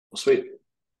Well, sweet.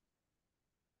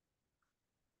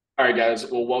 All right, guys.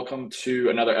 Well, welcome to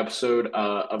another episode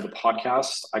of the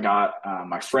podcast. I got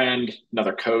my friend,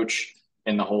 another coach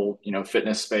in the whole,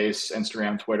 fitness space,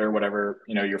 Instagram, Twitter, whatever,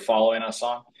 you're following us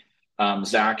on,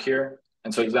 Zack here.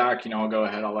 And so, Zack, I'll go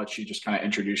ahead. I'll let you just kind of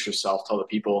introduce yourself, tell the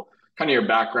people kind of your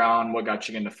background, what got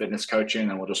you into fitness coaching,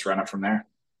 and we'll just run it from there.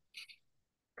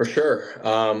 For sure.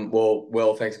 Well,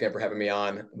 Will, thanks again for having me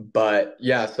on. But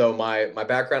yeah, so my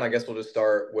background, I guess we'll just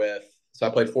start with. So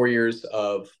I played 4 years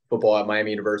of football at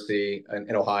Miami University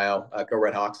in Ohio, go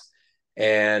Red Hawks,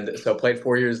 and so played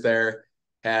 4 years there.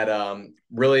 Had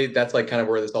really that's like kind of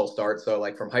where this all starts. So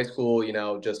like from high school,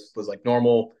 just was like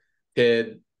normal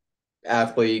kid,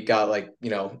 athlete, got like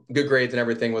good grades and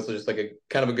everything. Was just like a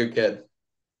kind of a good kid.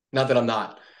 Not that I'm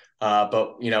not.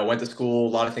 But went to school.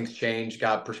 A lot of things changed.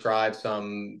 Got prescribed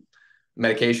some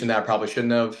medication that I probably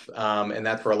shouldn't have, and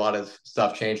that's where a lot of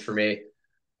stuff changed for me.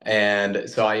 And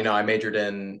so I majored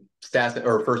in stats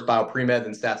or first bio pre med,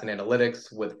 then stats and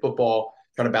analytics with football,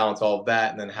 trying to balance all of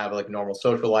that, and then have like a normal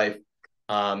social life,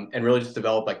 and really just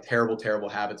develop like terrible, terrible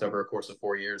habits over a course of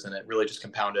 4 years, and it really just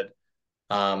compounded.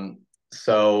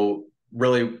 So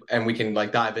really, and we can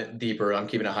like dive in deeper. I'm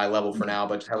keeping it high level for now,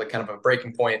 but just have like kind of a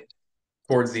breaking point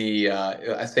towards the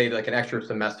I say like an extra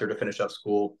semester to finish up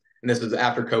school. And this was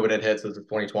after COVID had hit, so this was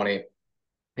 2020.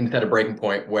 And had a breaking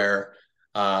point where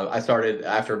I started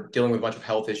after dealing with a bunch of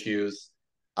health issues.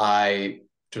 I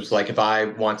just like if I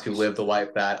want to live the life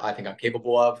that I think I'm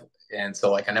capable of, and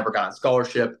so like I never got on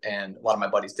scholarship, and a lot of my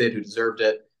buddies did who deserved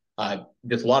it.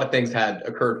 Just a lot of things had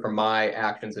occurred from my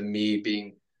actions and me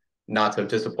being not so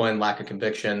disciplined, lack of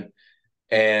conviction,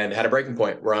 and had a breaking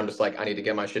point where I'm just like, I need to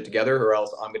get my shit together or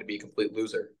else I'm going to be a complete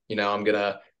loser. I'm going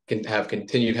to have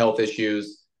continued health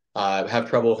issues, have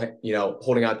trouble,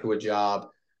 holding on to a job,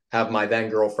 have my then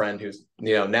girlfriend who's,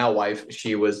 now wife,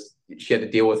 she had to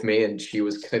deal with me and she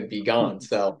was going to be gone.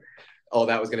 So all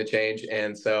that was going to change.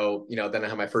 And so, then I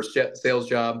had my first sales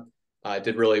job,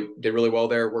 did really well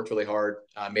there, worked really hard,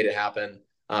 made it happen.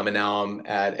 And now I'm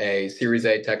at a Series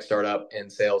A tech startup in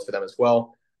sales for them as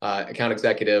well. Account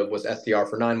executive, was SDR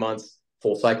for 9 months,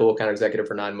 full cycle account executive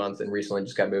for 9 months, and recently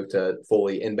just got moved to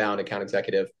fully inbound account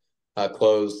executive.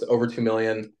 Closed over 2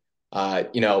 million.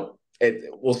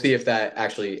 We'll see if that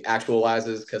actually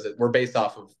actualizes because we're based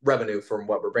off of revenue from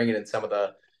what we're bringing in. Some of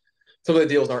the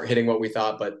deals aren't hitting what we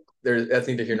thought, but that's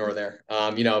neither here nor there.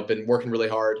 I've been working really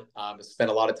hard. Spent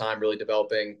a lot of time really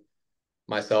developing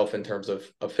myself in terms of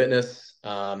fitness.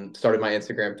 Started my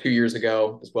Instagram 2 years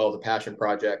ago, as well as a passion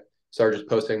project. Started just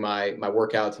posting my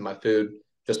workouts and my food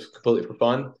just completely for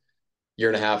fun. Year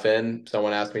and a half in,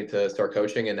 someone asked me to start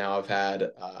coaching, and now I've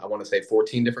had I want to say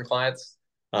 14 different clients.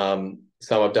 Some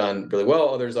I've done really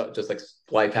well, others just like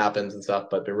life happens and stuff,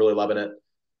 but been really loving it.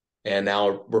 And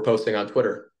now we're posting on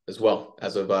Twitter as well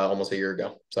as of almost a year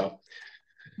ago. So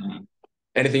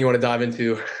anything you want to dive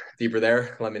into deeper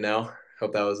there, let me know.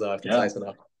 Hope that was Yeah, concise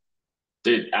enough.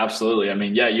 dude, absolutely. I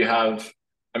mean, yeah,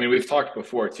 we've talked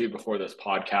before too, before this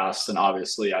podcast, and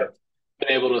obviously I've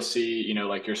been able to see,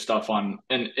 like your stuff on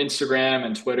Instagram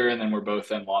and Twitter, and then we're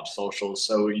both in launch socials.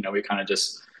 So, we kind of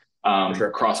just For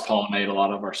sure. cross pollinate a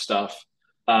lot of our stuff.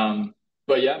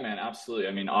 But yeah, man, absolutely.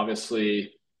 I mean,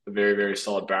 obviously, a very, very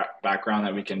solid background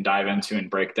that we can dive into and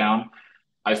break down.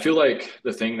 I feel like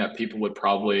the thing that people would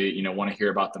probably, want to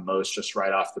hear about the most just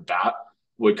right off the bat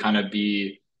would kind of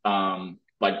be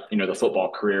like, the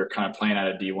football career, kind of playing at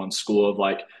a D1 school of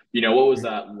like, what was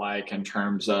that like in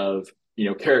terms of,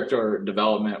 character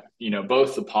development,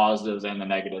 both the positives and the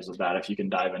negatives of that, if you can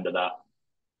dive into that.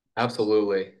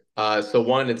 Absolutely. So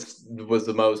one, it's was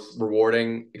the most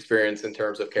rewarding experience in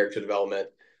terms of character development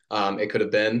it could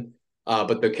have been,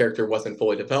 but the character wasn't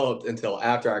fully developed until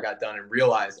after I got done and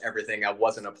realized everything I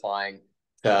wasn't applying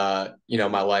to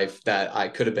my life that I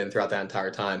could have been throughout that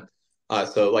entire time.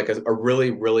 So like a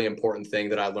really really important thing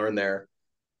that I learned there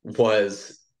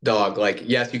was dog. Like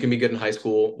yes, you can be good in high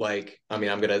school. Like I mean,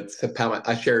 I'm gonna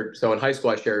I shared so in high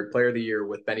school I shared Player of the Year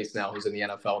with Benny Snell, who's in the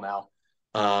NFL now.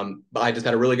 But I just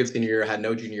had a really good senior year, had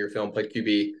no junior year film, played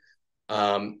QB.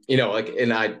 Like,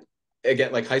 and I,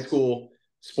 again, like high school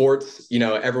sports,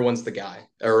 everyone's the guy,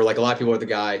 or like a lot of people are the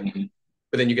guy. Mhm.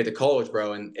 But then you get to college,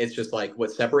 bro, and it's just like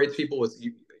what separates people is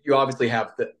you obviously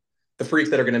have the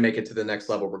freaks that are going to make it to the next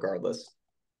level regardless.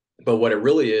 But what it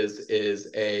really is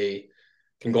a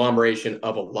conglomeration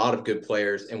of a lot of good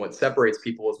players. And what separates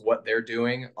people is what they're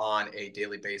doing on a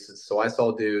daily basis. So I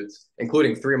saw dudes,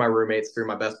 including three of my roommates, three of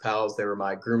my best pals. They were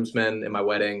my groomsmen in my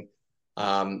wedding.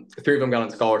 Three of them got on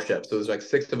scholarship. So there's like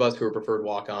six of us who were preferred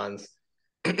walk ons.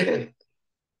 And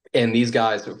these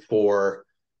guys for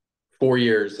 4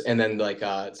 years, and then like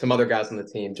some other guys on the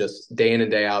team, just day in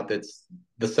and day out, that's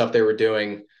the stuff they were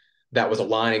doing that was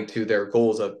aligning to their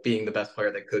goals of being the best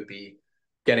player they could be,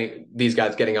 getting these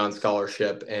guys getting on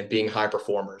scholarship and being high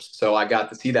performers. So I got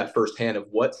to see that firsthand of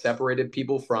what separated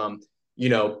people from,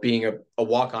 being a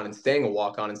walk-on and staying a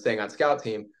walk-on and staying on scout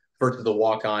team versus the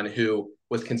walk-on who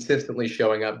was consistently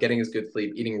showing up, getting his good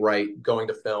sleep, eating right, going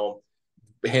to film,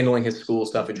 handling his school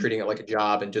stuff and treating it like a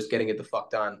job and just getting it the fuck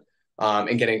done,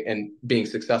 and getting and being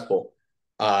successful.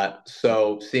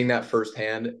 So seeing that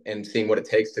firsthand and seeing what it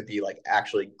takes to be like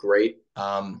actually great,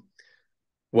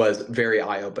 was very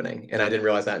eye opening. And I didn't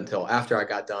realize that until after I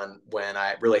got done, when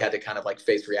I really had to kind of like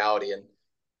face reality and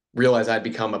realize I'd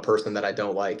become a person that I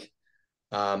don't like.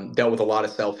 Dealt with a lot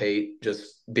of self hate,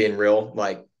 just being real,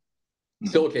 like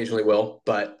still occasionally will,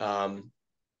 but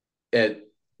it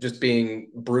just being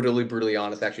brutally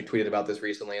honest. Actually tweeted about this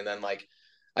recently, and then like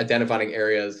identifying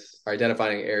areas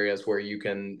where you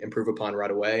can improve upon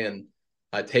right away, and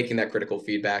taking that critical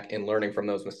feedback and learning from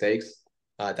those mistakes.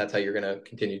 That's how you're going to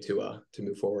continue to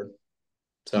move forward.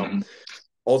 So Mm-hmm. Yeah.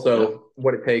 also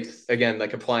what it takes, again,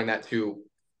 like applying that to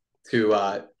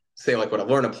say like what I've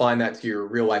learned, applying that to your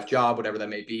real life job, whatever that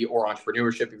may be, or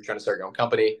entrepreneurship if you're trying to start your own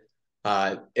company.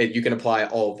 You can apply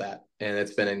all of that, and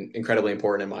it's been incredibly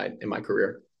important in my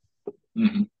career.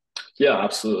 Mm-hmm. Yeah,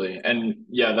 absolutely. And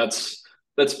yeah, that's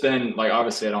been like,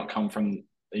 obviously I don't come from,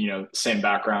 same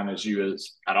background as you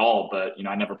as at all, but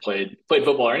I never played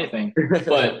football or anything.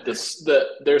 But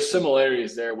there's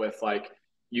similarities there with like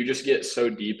you just get so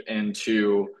deep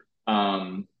into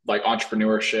like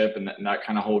entrepreneurship and that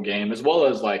kind of whole game, as well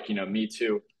as like, me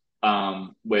too,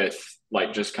 with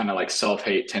like just kind of like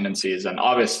self-hate tendencies. And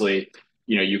obviously,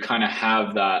 you kind of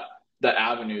have that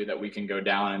avenue that we can go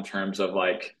down in terms of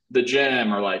like the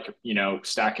gym or like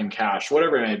stacking cash,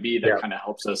 whatever it may be, that Yeah, kind of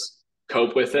helps us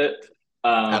cope with it,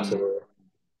 um, absolutely.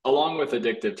 along with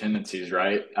addictive tendencies,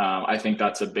 right? I think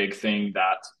that's a big thing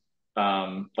that,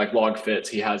 like Log Fits,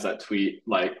 he has that tweet,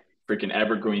 like freaking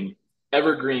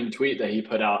evergreen tweet that he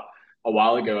put out a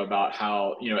while ago about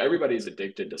how everybody's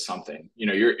addicted to something.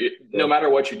 No Yeah, matter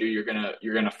what you do,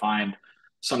 you're gonna find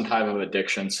some type of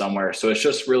addiction somewhere. So it's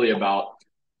just really about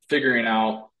figuring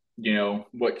out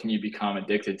what can you become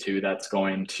addicted to that's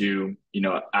going to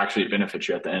actually benefit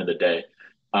you at the end of the day.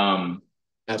 So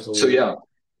absolutely.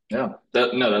 yeah,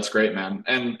 that's great, man.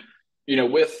 And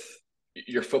with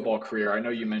your football career, I know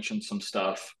you mentioned some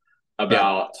stuff Yeah,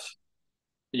 about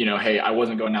hey, I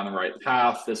wasn't going down the right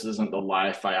path, this isn't the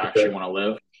life I for actually sure. want to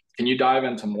live. Can you dive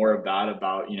into more of that,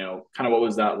 about kind of what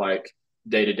was that like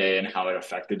day to day and how it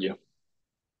affected you?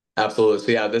 Absolutely.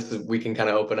 So yeah, this is we can kind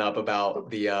of open up about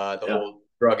the Yeah. whole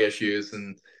drug issues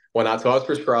and whatnot. So I was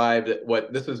prescribed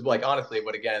what this was like, honestly,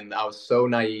 but again, I was so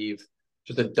naive,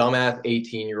 just a dumbass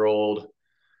 18-year-old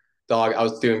dog. I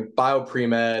was doing bio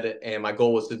pre-med, and my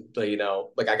goal was to,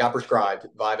 like I got prescribed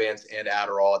Vyvanse and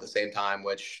Adderall at the same time,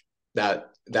 which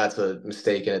that's a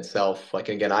mistake in itself. Like,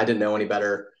 again, I didn't know any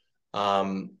better.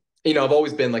 I've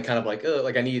always been like kind of like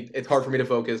it's hard for me to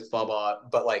focus, blah blah.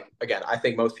 But like again, I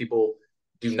think most people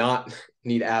do not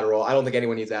need Adderall. I don't think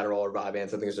anyone needs Adderall or Vyvanse. I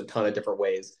think there's a ton of different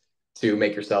ways to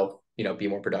make yourself, be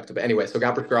more productive. But anyway, so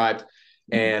got prescribed,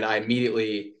 Mhm. and I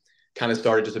immediately kind of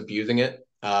started just abusing it.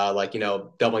 Like,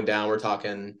 doubling down, we're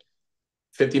talking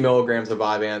 50 milligrams of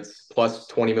Vyvanse plus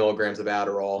 20 milligrams of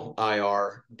Adderall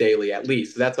IR daily at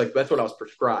least. So that's what I was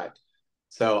prescribed.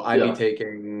 So I'd be Yeah.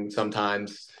 taking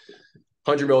sometimes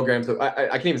 100 milligrams of, I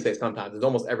can't even say sometimes, it's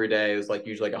almost every day. It's like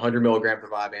usually like 100 milligrams of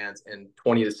Vyvanse and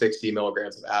 20 to 60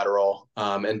 milligrams of Adderall.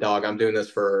 And dog, I'm doing this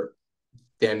for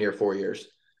damn near 4 years.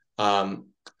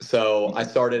 So I Mhm.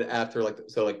 started after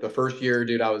like the first year,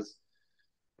 dude, I was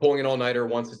pulling an all nighter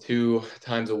once to two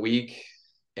times a week.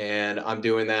 And I'm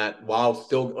doing that while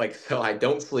still like, so I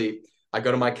don't sleep. I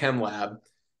go to my chem lab,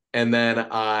 and then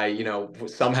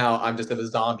somehow I'm just a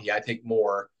zombie. I take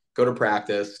more, go to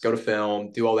practice, go to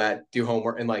film, do all that, do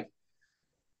homework, and like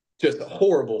just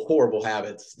horrible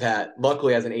habits that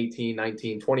luckily as an 18,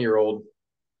 19, 20-year old,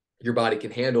 your body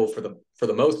can handle for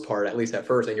the most part, at least at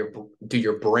first. And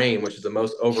your brain, which is the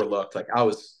most overlooked. Like I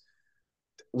was,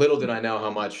 little did I know how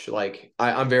much, like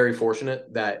I'm very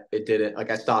fortunate that it didn't,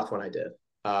 like I stopped when I did,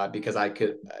 because I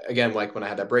could, again, like when I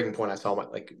had that breaking point, I saw my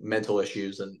like mental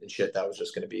issues and shit that was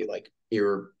just going to be like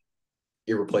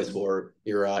irreplaceable or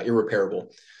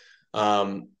irreparable.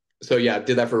 Um, so yeah,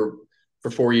 did that for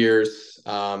 4 years.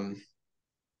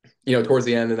 Towards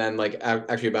the end, and then like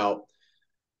actually about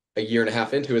a year and a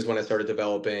half into is when I started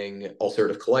developing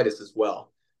ulcerative colitis as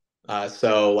well.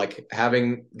 So like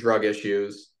having drug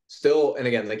issues, still, and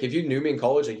again, like if you knew me in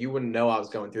college, like you wouldn't know I was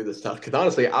going through this stuff. Because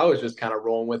honestly, I was just kind of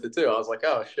rolling with it too. I was like,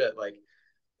 oh shit, like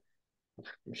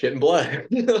I'm shitting blood.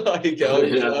 Like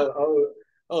Yeah.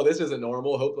 this isn't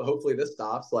normal. Hopefully this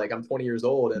stops. Like I'm 20 years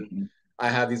old and Mhm. I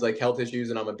have these like health issues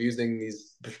and I'm abusing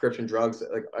these prescription drugs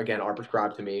that, like again, are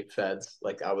prescribed to me, feds.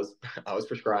 Like I was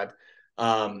prescribed.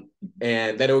 And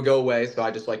then it would go away. So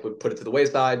I just like would put it to the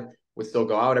wayside, would still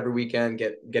go out every weekend,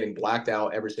 getting blacked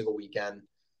out every single weekend.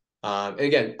 And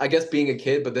again, I guess being a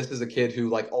kid, but this is a kid who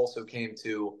like also came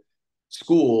to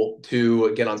school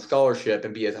to get on scholarship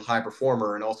and be a high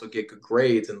performer and also get good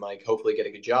grades and like hopefully get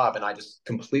a good job. And I just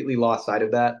completely lost sight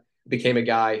of that. Became a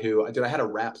guy who, dude, I had a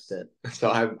rap stint. So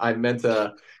I meant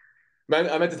to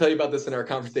tell you about this in our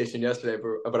conversation yesterday,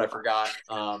 but I forgot.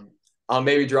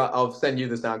 I'll send you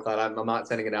the SoundCloud. I'm not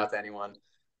sending it out to anyone.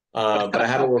 But I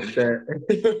had a little stint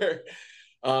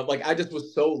like I just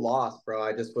was so lost, bro.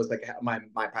 I just was like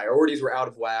my priorities were out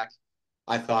of whack.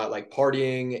 I thought like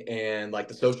partying and like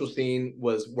the social scene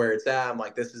was where it's at. I'm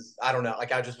like, this is I don't know.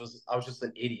 Like I was just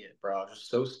an idiot, bro. I was just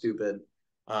so stupid.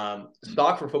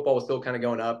 Stock for football was still kind of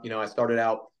going up. You know, I started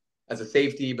out as a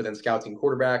safety, but then scout team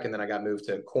quarterback, and then I got moved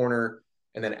to corner,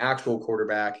 and then actual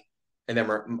quarterback, and then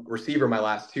receiver my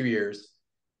last 2 years.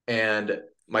 And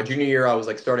my junior year, I was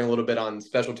like starting a little bit on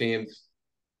special teams,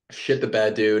 shit the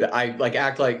bed, dude. I like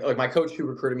act like my coach who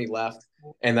recruited me left,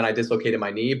 and then I dislocated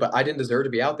my knee, but I didn't deserve to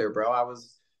be out there, bro. I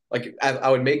was like, I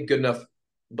would make good enough.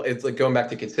 It's like going back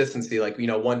to consistency. Like, you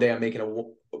know, one day I'm making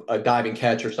a diving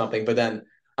catch or something, but then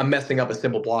I'm messing up a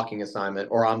simple blocking assignment,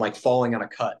 or I'm like falling on a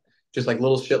cut, just like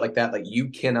little shit like that. Like you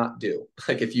cannot do.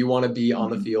 Like if you want to be on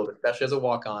the Mhm. field, especially as a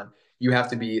walk on, you have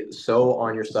to be so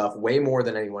on your stuff, way more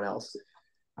than anyone else.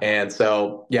 And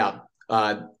so, yeah,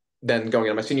 then going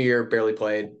into my senior year, barely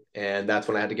played, and that's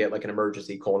when I had to get like an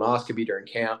emergency colonoscopy during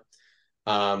camp.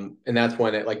 And that's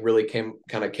when it like really came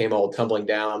all tumbling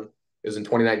down. It was in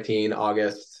 2019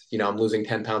 August. You know, I'm losing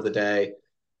 10 pounds a day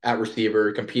at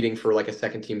receiver, competing for like a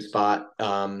second team spot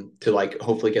to like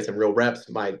hopefully get some real reps.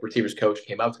 My receivers coach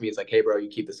came up to me. He's like, "Hey, bro, you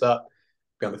keep this up,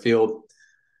 be on the field."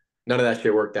 None of that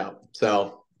shit worked out.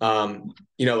 So,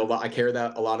 you know, I carry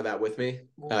that a lot of that with me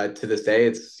to this day.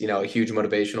 It's, you know, a huge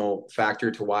motivational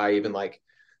factor to why I even like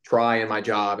try in my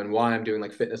job and why I'm doing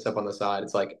like fitness up on the side.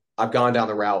 It's like I've gone down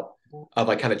the route of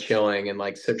like kind of chilling and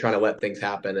like trying to let things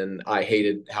happen. And I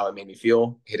hated how it made me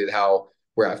feel, hated how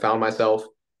where I found myself.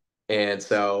 And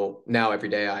so now every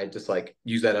day I just like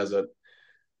use that as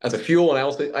a fuel.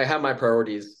 And I have my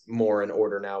priorities more in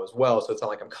order now as well. So it's not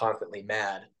like I'm constantly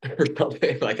mad or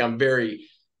something. Like I'm very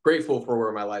grateful for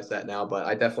where my life's at now, but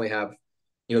I definitely have,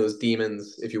 you know, those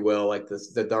demons, if you will, like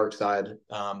the dark side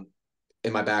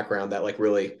in my background that like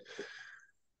really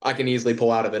I can easily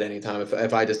pull out of it anytime.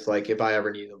 If I just like, if I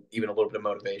ever need even a little bit of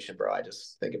motivation, bro, I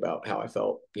just think about how I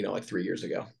felt, you know, like 3 years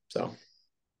ago. So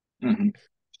Mhm.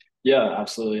 Yeah,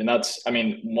 absolutely. And that's, I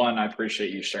mean, one, I appreciate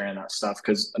you sharing that stuff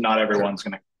because not everyone's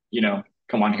going to,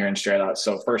 come on here and share that.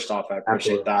 So first off, I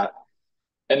appreciate absolutely. that.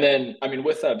 And then, I mean,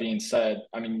 with that being said,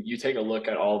 I mean, you take a look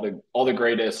at all the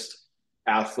greatest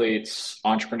athletes,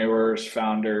 entrepreneurs,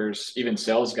 founders, even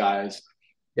sales guys.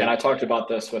 And Yeah. I talked about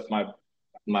this with my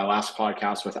last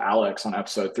podcast with Alex on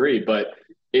episode 3, but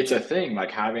it's a thing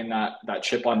like having that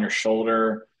chip on your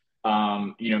shoulder,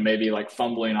 maybe like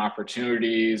fumbling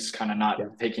opportunities, kind of not Yeah.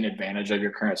 taking advantage of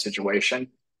your current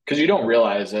situation because you don't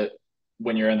realize it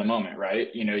when you're in the moment, right?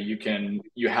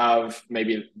 You have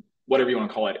maybe whatever you want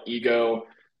to call it, ego,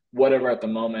 whatever at the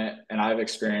moment. And I've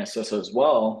experienced this as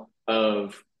well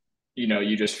of,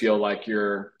 you just feel like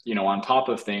you're, on top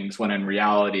of things when in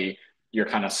reality, you're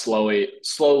kind of slowly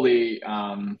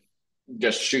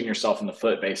just shooting yourself in the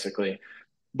foot, basically.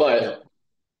 But Yep.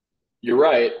 you're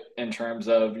right in terms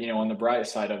of, on the bright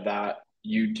side of that,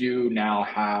 you do now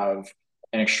have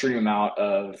an extreme amount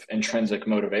of intrinsic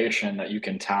motivation that you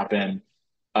can tap in,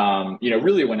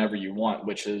 really whenever you want,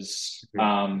 which is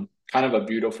Mhm. kind of a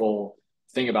beautiful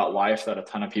thing about life that a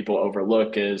ton of people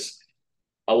overlook is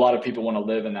a lot of people want to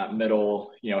live in that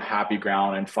middle, happy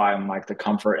ground and find like the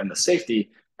comfort and the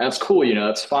safety. And that's cool,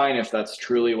 that's fine if that's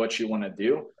truly what you want to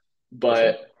do. For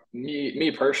sure. But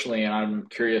me personally, and I'm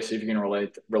curious if you can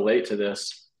relate to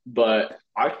this, but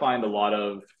I find a lot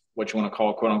of what you want to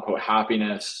call quote unquote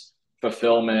happiness,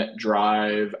 fulfillment,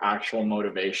 drive, actual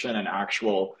motivation, and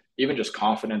actual even just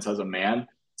confidence as a man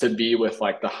to be with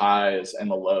like the highs and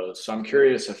the lows. So I'm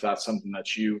curious if that's something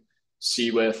that you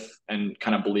see with and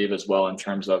kind of believe as well in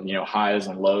terms of highs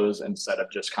and lows instead of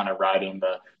just kind of riding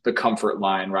the comfort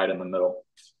line right in the middle.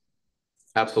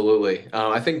 Absolutely.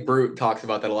 I think Brute talks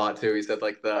about that a lot too. He said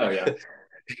like Oh yeah.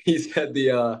 he said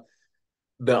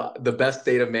the best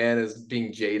state of man is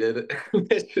being jaded.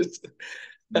 It's just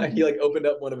he Mhm. like opened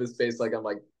up one of his face like I'm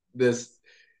like this.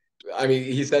 I mean,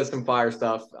 he says some fire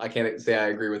stuff. I can't say I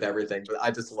agree with everything, but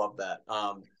I just love that.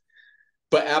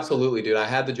 But absolutely, dude. I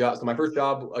had the job. So my first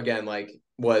job again, like,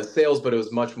 was sales, but it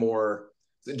was much more.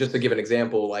 Just to give an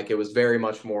example, like it was very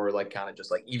much more like kind of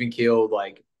just like even keeled,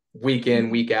 like week in,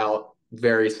 Mhm. week out,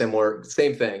 very similar,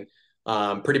 same thing.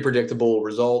 Pretty predictable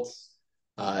results,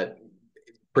 uh,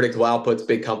 predictable outputs,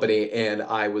 big company, and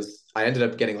I ended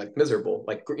up getting like miserable.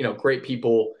 Like great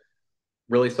people,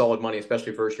 really solid money,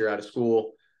 especially first year out of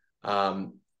school.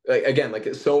 Like, again,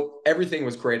 like so everything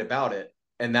was great about it,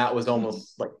 and that was Mhm.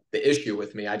 almost like the issue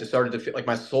with me. I just started to feel like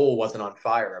my soul wasn't on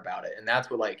fire about it, and that's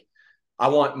what like I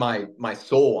want my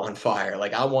soul on fire.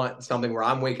 Like I want something where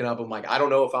I'm waking up. I'm like I don't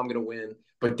know if I'm gonna win,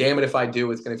 but damn it, if I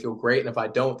do, it's gonna feel great, and if I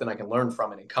don't, then I can learn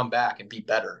from it and come back and be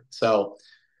better. So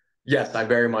yes, I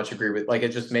very much agree with like it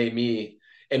just made me.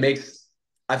 It makes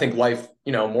I think life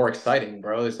more exciting,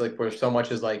 bro. It's like where so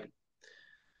much is like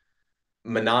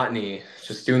monotony,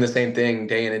 just doing the same thing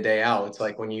day in and day out. It's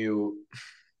like when you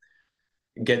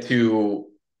get to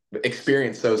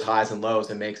experience those highs and lows,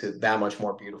 it makes it that much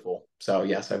more beautiful. So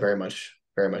yes, I very much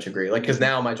agree. Like, because Mhm.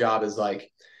 now my job is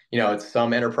like, it's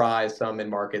some enterprise, some in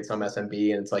market, some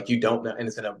SMB, and it's like you don't know, and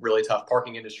it's in a really tough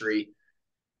parking industry,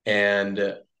 and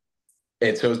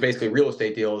so it's basically real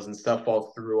estate deals and stuff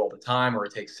falls through all the time, or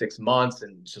it takes 6 months,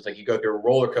 and it's just like you go through a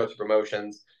roller coaster of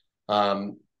emotions.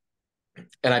 Um,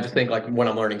 And I just think like what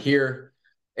I'm learning here,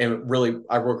 and really,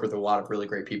 I work with a lot of really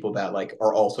great people that like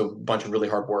are also a bunch of really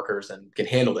hard workers and can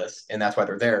handle this, and that's why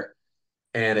they're there.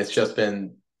 And it's just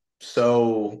been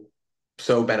so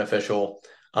so beneficial.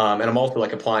 And I'm also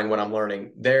like applying what I'm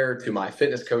learning there to my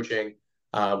fitness coaching,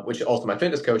 which also my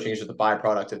fitness coaching is just a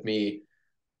byproduct of me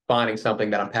finding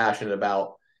something that I'm passionate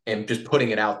about and just putting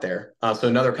it out there. So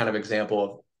another kind of example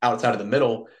of outside of the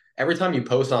middle, every time you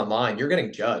post online, you're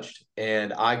getting judged,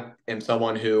 and I am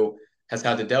someone who has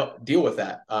had to deal with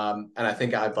that. And I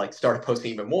think I've like started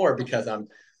posting even more because I'm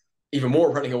even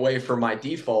more running away from my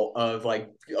default of like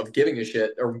of giving a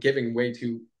shit or giving way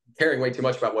too caring way too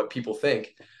much about what people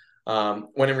think.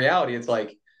 When in reality, it's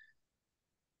like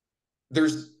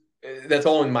there's that's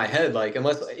all in my head. Like,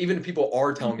 unless even if people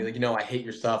are telling me, Mhm. like, I hate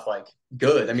your stuff, like,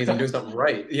 good. That means I'm doing something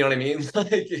right. You know what I mean?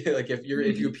 Like if you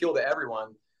Mhm. appeal to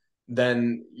everyone,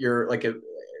 then you're like,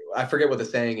 I forget what the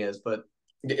saying is, but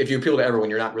if you appeal to everyone,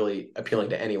 you're not really appealing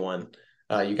to anyone.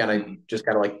 You gotta Mhm. just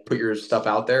gotta like put your stuff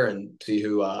out there and see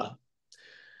who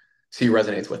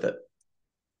resonates with it.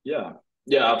 Yeah.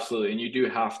 Yeah, absolutely. And you do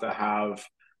have to have,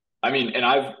 I mean, and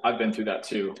I've been through that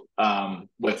too,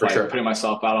 with For like sure. putting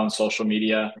myself out on social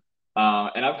media.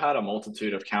 And I've had a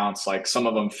multitude of accounts, like some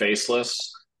of them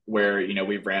faceless, where,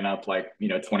 we've ran up like,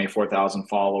 24,000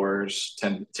 followers,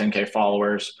 10K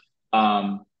followers.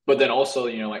 But then also,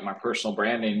 like my personal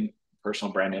branding,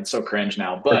 it's so cringe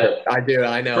now, For but sure. I do.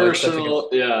 I know it's such like personal,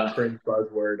 a yeah. cringe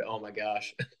buzzword. Oh my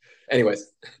gosh.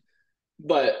 Anyways,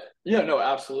 But yeah, no,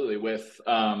 absolutely. With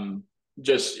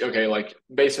just okay, like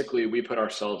basically we put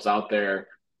ourselves out there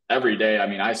every day. I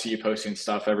mean, I see you posting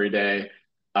stuff every day.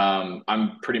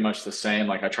 I'm pretty much the same.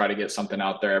 Like I try to get something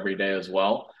out there every day as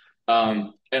well.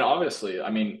 mm, And obviously, I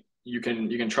mean, you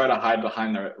can try to hide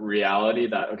behind the reality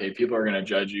that okay, people are going to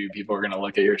judge you, people are going to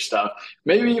look at your stuff,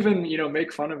 maybe even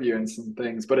make fun of you and some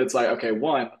things. But it's like okay,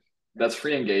 one, that's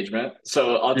free engagement,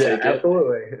 so I'll yeah, take it.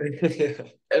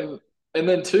 absolutely. and and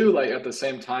then two, like at the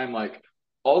same time, like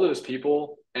all those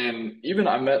people, and even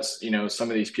I met some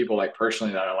of these people like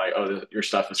personally that are like, oh, your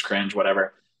stuff is cringe,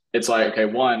 whatever. It's like okay,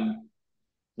 one,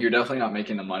 you're definitely not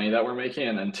making the money that we're making,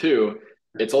 and then two,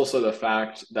 it's also the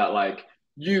fact that like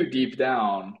you deep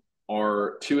down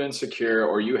are too insecure,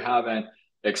 or you haven't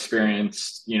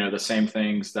experienced the same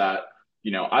things that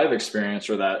I've experienced,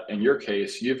 or that in your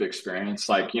case you've experienced,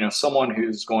 like someone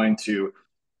who's going to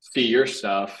see your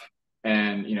stuff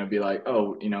and be like,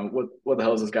 oh, what the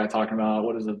hell is this guy talking about,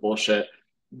 what is this bullshit.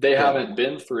 They Yeah. haven't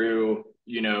been through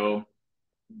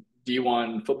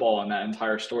D1 football and that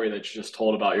entire story that you just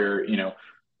told about your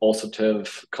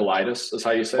ulcerative colitis is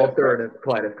how you say it, correct? Ulcerative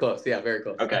colitis, close. Yeah, very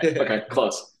close. Okay, okay,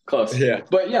 close, close. Yeah.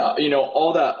 But yeah,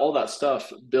 all that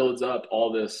stuff builds up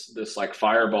all this like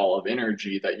fireball of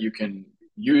energy that you can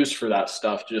use for that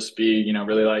stuff. Just be,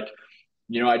 really like,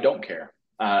 I don't care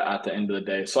at the end of the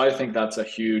day. So I think that's a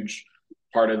huge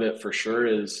part of it for sure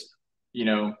is, you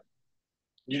know,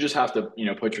 you just have to,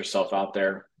 put yourself out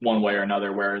there one way or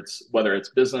another, whether it's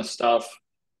business stuff,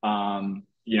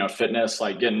 fitness,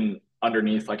 like getting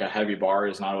underneath like a heavy bar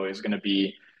is not always going to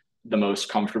be the most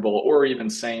comfortable or even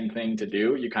sane thing to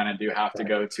do. You kind of do have to Right.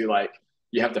 go to like,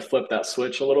 you have to flip that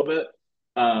switch a little bit.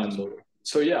 Um, Absolutely.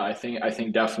 So yeah, I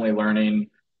think definitely learning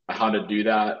how to do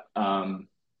that,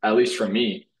 at least for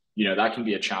me, that can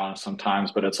be a challenge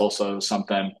sometimes, but it's also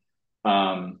something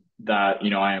that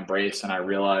I embrace, and I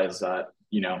realize that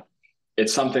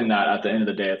it's something that at the end of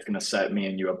the day, it's going to set me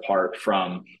and you apart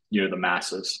from the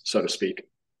masses, so to speak.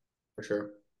 For sure. Hmm.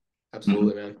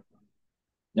 Absolutely, man.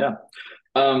 Yeah.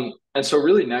 And so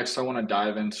really next, I want to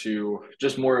dive into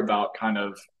just more about kind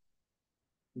of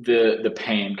the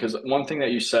pain, because one thing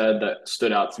that you said that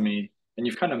stood out to me, and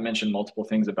you've kind of mentioned multiple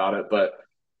things about it, but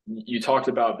you talked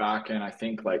about back in, I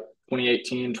think, like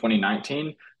 2018,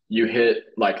 2019, you hit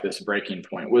like this breaking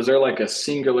point. Was there like a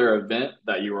singular event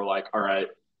that you were like, all right,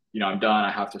 I'm done,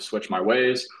 I have to switch my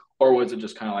ways? Or was it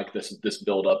just kind of like this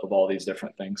buildup of all these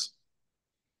different things?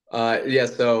 Yeah,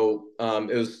 so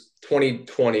it was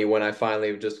 2020 when I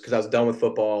finally just because I was done with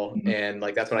football, Hmm. and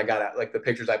like that's when I got out, like the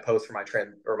pictures I post for my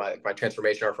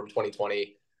transformation are from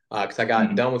 2020 because I got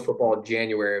Hmm. done with football in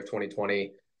January of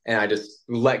 2020, and I just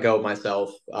let go of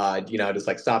myself. Just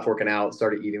like stopped working out,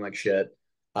 started eating like shit.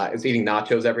 I was eating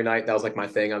nachos every night. That was like my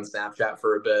thing on Snapchat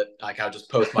for a bit. Like I would just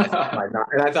post and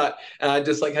I thought, and I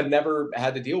just like had never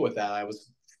had to deal with that. I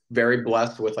was very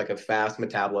blessed with like a fast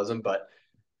metabolism, but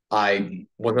I Hmm.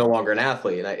 was no longer an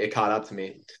athlete, and it caught up to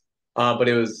me. But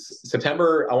it was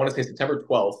September, I want to say September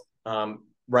 12th,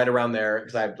 right around there,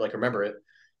 because I like remember it.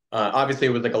 Obviously, it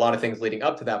was like a lot of things leading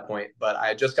up to that point, but I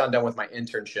had just gotten done with my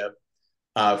internship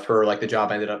for like the job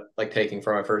I ended up like taking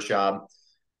for my first job.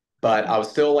 But Hmm. I was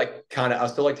still like I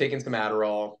was still like taking some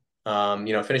Adderall,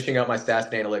 finishing up my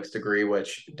stats and analytics degree,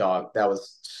 which dog, that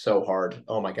was so hard.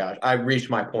 Oh my gosh. I reached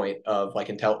my point of like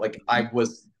like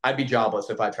I'd be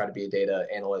jobless if I tried to be a data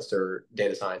analyst or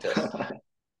data scientist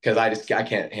because I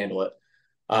can't handle it.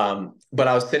 But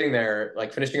I was sitting there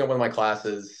like finishing up one of my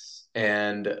classes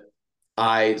and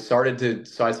I started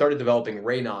developing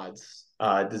Raynaud's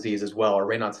disease as well, or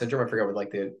Raynaud's syndrome. I forget what like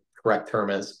the correct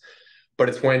term is, but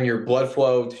it's when your blood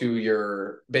flow to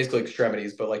your basically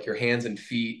extremities, but like your hands and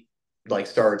feet like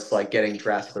starts like getting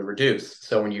drastically reduced.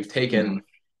 So when you've taken Hmm.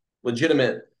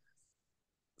 legitimate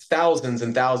thousands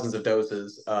and thousands of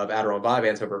doses of Adderall and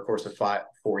Vyvanse over a course of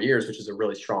 4 years, which is a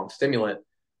really strong stimulant,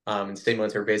 and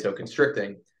stimulants are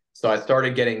vasoconstricting. So I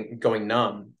started getting going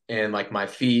numb in like my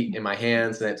feet, in my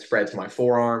hands, and it spread to my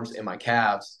forearms and my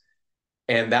calves.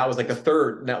 And that was like the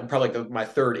third, now probably like my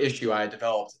third issue I had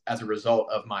developed as a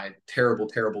result of my terrible,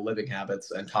 terrible living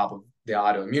habits, on top of the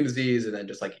autoimmune disease, and then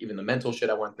just like even the mental shit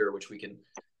I went through, which we can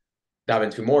dive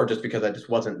into more, just because I just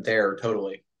wasn't there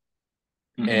totally.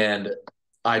 Hmm. And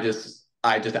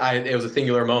it was a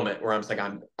singular moment where I'm just like,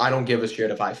 I don't give a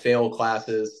shit if I fail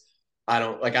classes. I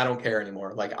don't care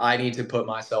anymore. Like I need to put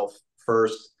myself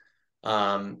first.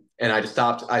 And I just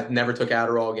stopped. I never took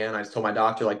Adderall again. I just told my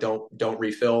doctor, like, don't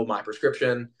refill my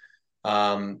prescription.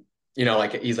 Um,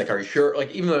 like he's like, are you sure?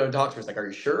 Like, even though the doctor's like, are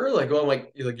you sure? Like, well, I'm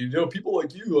like, he's like, people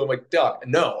like you. I'm like, doc,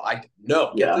 no,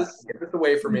 no, Yeah. get this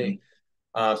away from Hmm. me.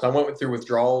 So I went through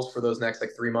withdrawals for those next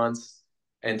like 3 months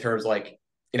in terms like,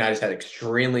 I just had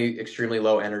extremely, extremely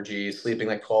low energy, sleeping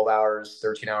like 12 hours,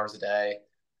 13 hours a day.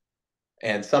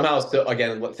 And somehow still,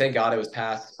 again, thank God it was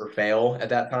pass or fail at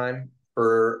that time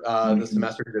for the Hmm.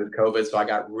 semester because of COVID. So I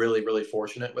got really, really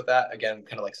fortunate with that. Again,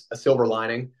 kind of like a silver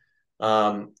lining,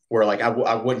 where like I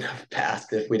wouldn't have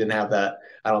passed if we didn't have that,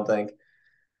 I don't think.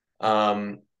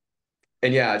 Um,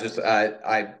 and yeah,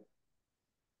 I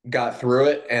got through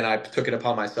it and I took it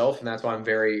upon myself. And that's why I'm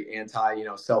very anti,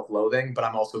 self-loathing, but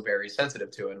I'm also very sensitive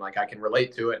to it. And like I can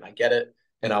relate to it and I get it.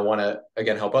 And I want to,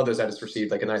 again, help others. I just received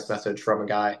like a nice message from a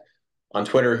guy on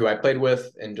Twitter who I played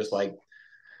with, and just like,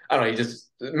 I don't know, he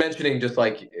just mentioning just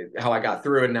like how I got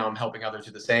through it. And now I'm helping others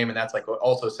do the same. And that's like what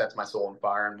also sets my soul on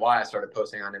fire and why I started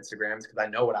posting on Instagram, because I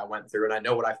know what I went through and I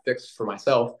know what I fixed for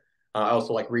myself. I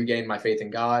also like regained my faith in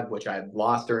God, which I had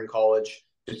lost during college,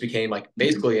 just became like Hmm.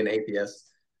 basically an atheist,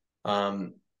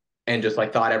 um, and just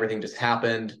like thought everything just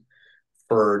happened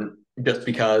for just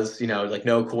because, like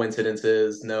no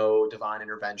coincidences, no divine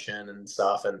intervention and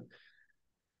stuff, and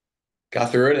got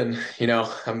through it. And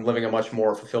I'm living a much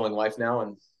more fulfilling life now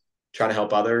and trying to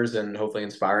help others and hopefully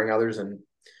inspiring others and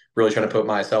really trying to put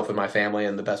myself and my family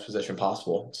in the best position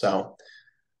possible. So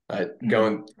Hmm.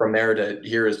 going from there to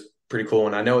here is pretty cool.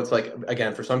 And I know it's like,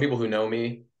 again, for some people who know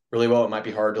me really well, it might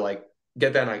be hard to like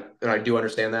get that. And I do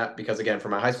understand that because, again,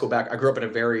 from my high school back, I grew up in a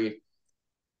very,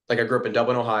 like, I grew up in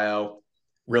Dublin, Ohio,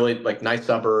 really like nice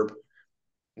suburb,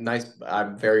 nice.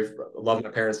 I'm very love my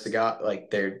parents to God. Like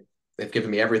they've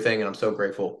given me everything and I'm so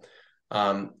grateful.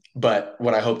 But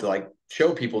what I hope to like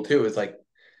show people too is like,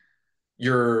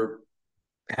 you're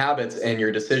habits and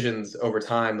your decisions over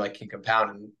time like can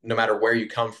compound, and no matter where you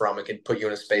come from, it can put you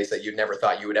in a space that you never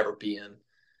thought you would ever be in.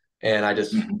 And I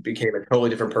just Hmm. became a totally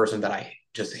different person that I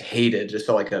just hated, just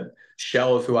felt like a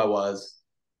shell of who I was,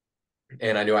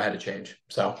 and I knew I had to change.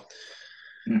 So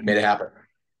Hmm. made it happen.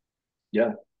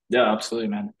 Yeah. Yeah, absolutely,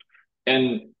 man.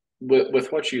 And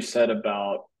with what you said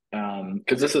about,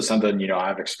 because this is something,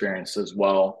 I've experienced as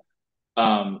well.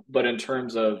 But in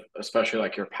terms of especially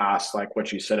like your past, like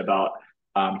what you said about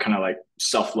kind of like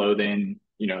self-loathing,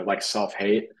 like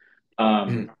self-hate. Um,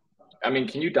 Mhm. I mean,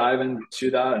 can you dive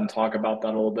into that and talk about that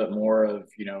a little bit more of,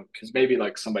 because maybe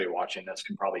like somebody watching this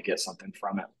can probably get something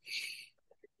from it.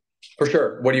 For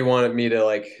sure. What do you want me to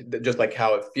like, just like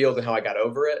how it feels and how I got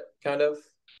over it, kind of?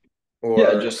 Yeah,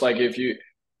 Or just like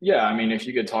yeah, I mean, if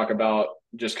you could talk about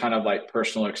just kind of like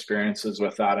personal experiences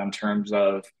with that in terms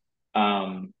of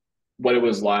um, what it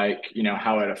was like,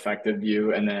 how it affected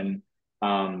you, and then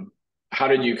um, how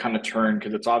did you kind of turn,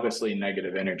 because it's obviously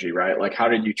negative energy, right? Like, how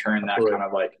did you turn that kind absolutely.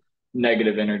 of like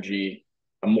negative energy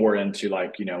more into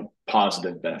like,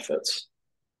 positive benefits?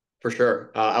 For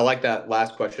sure. I like that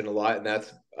last question a lot, and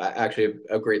that's actually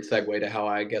a great segue to how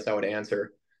I guess I would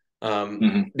answer.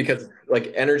 Hmm. Because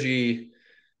like energy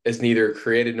is neither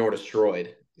created nor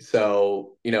destroyed.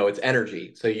 So, it's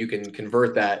energy. So you can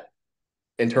convert that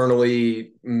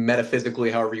internally, metaphysically,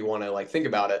 however you want to like think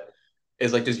about it,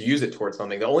 is like just use it towards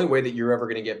something. The only way that you're ever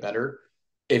going to get better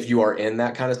if you are in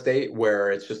that kind of state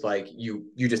where it's just like you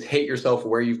just hate yourself,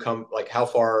 where you've come, like how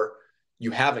far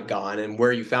you haven't gone and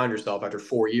where you found yourself after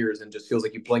 4 years, and just feels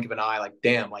like you blink of an eye, like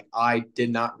damn, like I did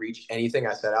not reach anything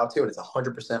I set out to, and it's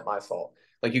 100% my fault.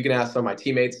 Like you can ask some of my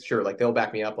teammates, sure, like they'll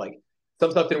back me up, like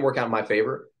some stuff didn't work out in my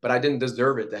favor, but I didn't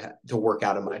deserve it to work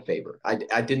out in my favor. I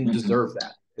didn't Hmm. deserve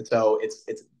that. And so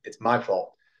it's my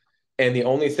fault. And the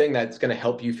only thing that's going to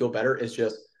help you feel better is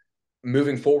just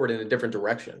moving forward in a different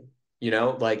direction.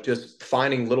 Like just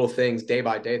finding little things day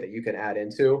by day that you can add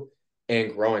into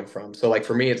and growing from. So like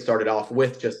for me, it started off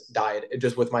with just diet,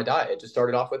 just with my diet. It just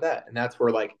started off with that. And that's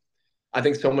where like I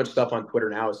think so much stuff on Twitter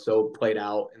now is so played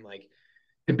out, and like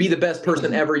to be the best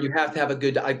person Hmm. ever, you have to have a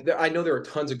good diet. I know there are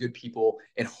tons of good people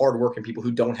and hardworking people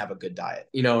who don't have a good diet,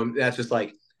 and that's just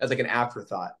like, that's like an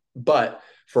afterthought. But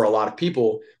for a lot of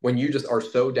people, when you just are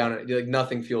so down, like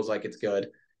nothing feels like it's good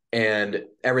and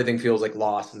everything feels like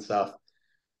loss and stuff,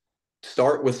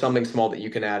 start with something small that you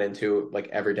can add into like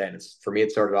every day. And for me,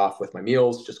 it started off with my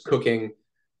meals, just cooking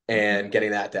and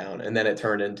getting that down. And then it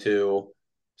turned into,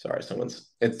 sorry,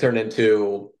 it turned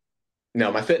into,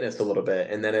 my fitness a little bit.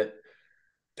 And then it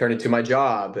turned into my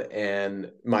job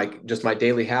and my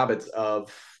daily habits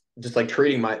of just like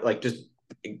treating my like just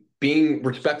being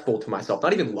respectful to myself,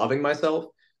 not even loving myself,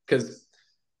 because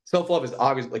self-love is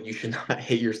obvious, like you should not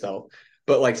hate yourself,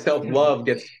 but like Hmm. self-love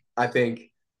I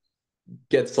think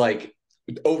gets like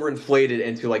overinflated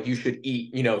into like you should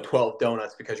eat 12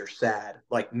 donuts because you're sad.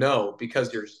 Like no,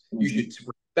 because you should Hmm.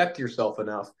 respect yourself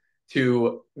enough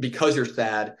to, because you're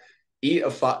sad, eat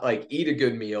a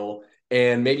good meal,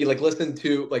 and maybe like listen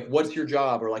to like what's your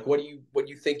job, or like what do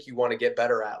you think you want to get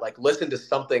better at, like listen to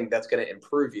something that's going to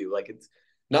improve you, like it's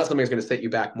not something that's going to set you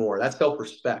back more. That's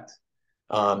self-respect.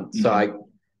 So I Hmm.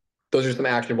 those are some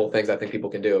actionable things I think people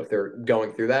can do if they're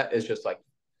going through that, is just like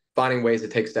finding ways to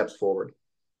take steps forward.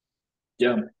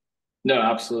 Yeah, no,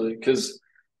 absolutely. Because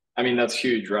I mean, that's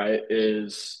huge, right?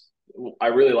 I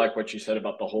really like what you said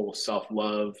about the whole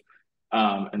self-love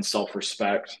and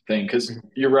self-respect thing. Because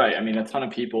Mhm. you're right. I mean, a ton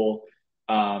of people,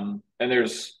 and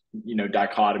there's,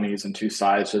 dichotomies and two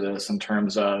sides to this in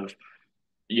terms of,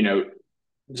 you know,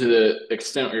 to the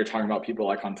extent where you're talking about people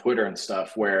like on Twitter and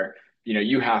stuff, where,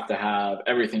 you have to have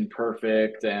everything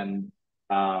perfect and,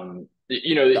 The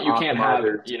that you can't have,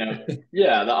 optimizers.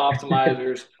 yeah, the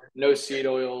optimizers, no seed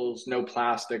oils, no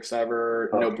plastics ever,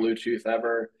 no Oh, Bluetooth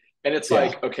ever. And it's yeah,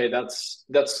 like, okay,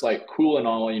 that's like cool and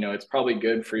all, it's probably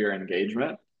good for your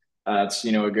engagement. It's,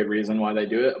 a good reason why they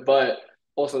do it. But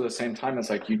also at the same time, it's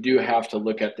like you do have to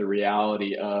look at the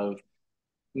reality of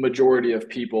majority of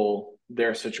people,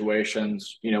 their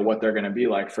situations, what they're going to be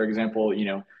like. For example,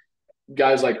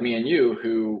 guys like me and you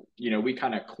who, we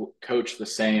kind of coach the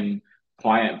same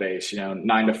client base,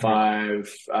 nine to mhm,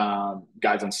 five,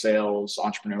 guys in sales,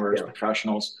 entrepreneurs, yeah,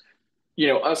 professionals,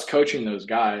 us coaching those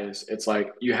guys, it's like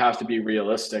you have to be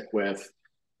realistic with,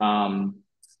 um,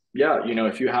 yeah,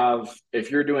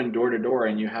 if you're doing door to door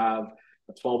and you have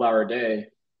a 12-hour day,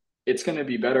 it's going to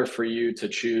be better for you to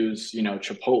choose,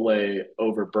 Chipotle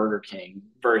over Burger King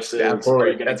versus are you absolutely.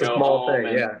 going to That's a go small home thing.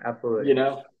 and, Yeah, absolutely. you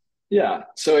know, yeah.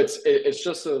 So it's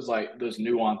just those like those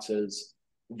nuances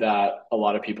that a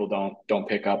lot of people don't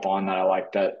pick up on that I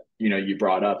like that, you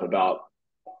brought up about.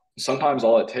 sometimes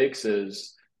all it takes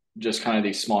is just kind of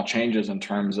these small changes in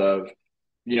terms of,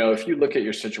 if you look at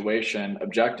your situation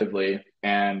objectively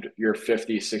and you're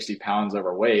 50, 60 pounds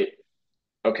overweight,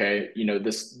 okay,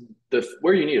 the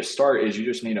where you need to start is you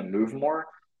just need to move more,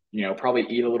 probably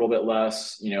eat a little bit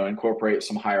less, incorporate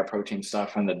some higher protein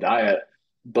stuff in the diet.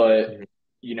 But, Mhm.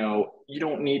 you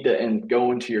don't need to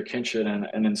go into your kitchen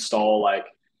and install like,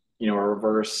 a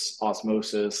reverse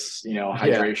osmosis, Yeah,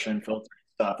 hydration filter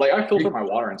stuff. Like I filter you, my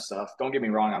water and stuff. Don't get me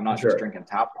wrong, I'm for not just sure. drinking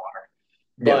tap water.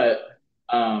 Yeah,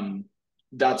 But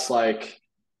that's like,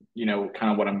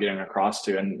 kind of what I'm getting across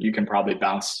to. And you can probably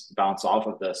bounce off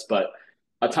of this, but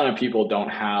a ton of people don't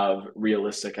have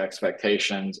realistic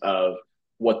expectations of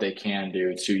what they can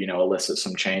do to, elicit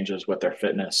some changes with their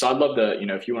fitness. So I'd love to,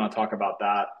 if you want to talk about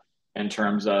that in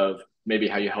terms of maybe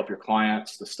how you help your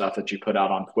clients, the stuff that you put out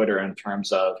on Twitter in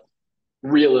terms of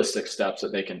realistic steps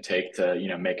that they can take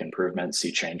to, make improvements,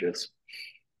 see changes.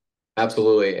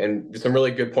 absolutely. And some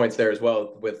really good points there as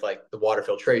well with like the water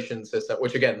filtration system,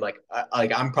 which again,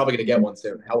 I'm probably going to get one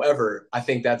soon. However, I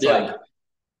think Yeah.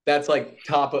 that's like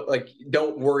top of like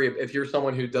don't worry if you're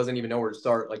someone who doesn't even know where to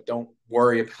start, like don't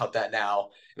worry about that now.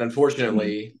 And Mhm.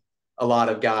 unfortunately, a lot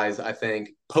of guys I think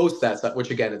post that stuff,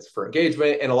 which again it's for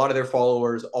engagement, and a lot of their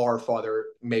followers are farther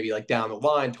maybe like down the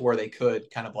line to where they could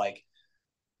kind of like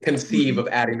conceive Mhm. of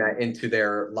adding that into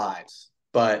their lives.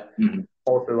 But Mhm.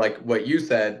 also like what you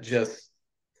said, just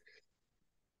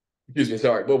excuse me,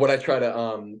 sorry. But what I try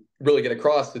to really get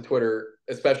across to Twitter,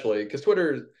 especially because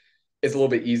Twitter is a little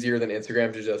bit easier than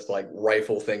Instagram to just like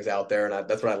rifle things out there, and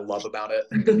that's what I love about it.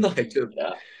 Mhm. Like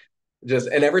Yeah. just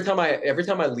and every time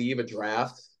I leave a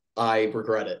draft, I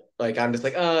regret it. Like I'm just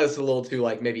like, oh, it's a little too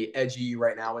like maybe edgy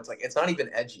right now. It's like it's not even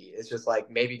edgy. It's just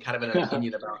like maybe kind of an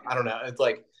opinion about I don't know. It's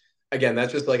like again,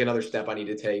 that's just like another step I need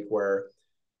to take where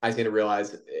I need to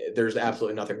realize there's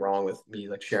absolutely nothing wrong with me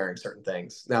like sharing certain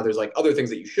things. Now there's like other things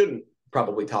that you shouldn't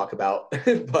probably talk about,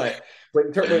 but when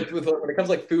it comes to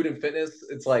like food and fitness,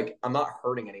 it's like I'm not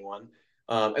hurting anyone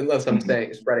unless I'm Mhm.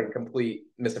 saying spreading complete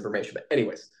misinformation. But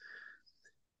anyways,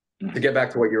 to Mhm. get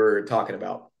back to what you were talking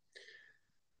about,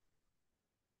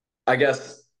 I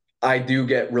guess I do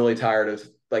get really tired of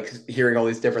like hearing all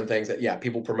these different things that yeah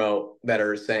people promote that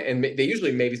are saying, and they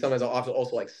usually maybe sometimes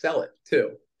also like sell it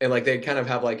too, and like they kind of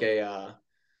have like a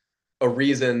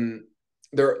reason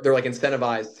they're like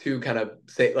incentivized to kind of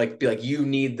say like be like you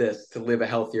need this to live a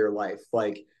healthier life,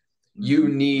 like you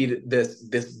Mhm. need this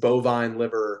bovine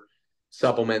liver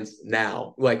supplements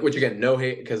now, like which again no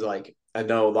hate because like I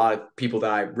know a lot of people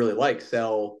that I really like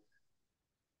sell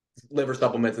liver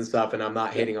supplements and stuff, and I'm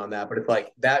not Yeah. hating on that, but it's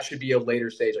like that should be a later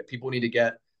stage. Like people need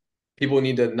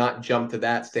to not jump to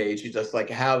that stage. You just like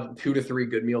have 2 to 3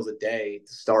 good meals a day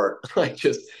to start. Like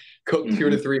just cook two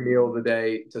to Mhm. three meals a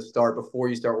day to start before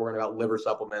you start worrying about liver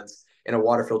supplements and a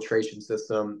water filtration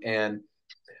system. And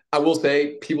I will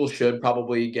say people should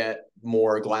probably get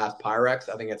more glass Pyrex.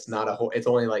 I think it's not a whole. It's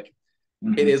only like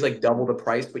it Mhm. is like double the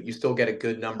price, but you still get a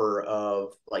good number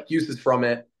of like uses from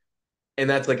it, and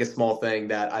that's like a small thing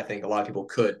that I think a lot of people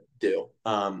could do.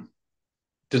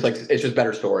 Just like it's just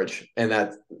better storage, and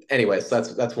that, anyways,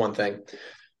 that's one thing.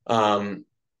 Um,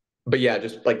 but yeah,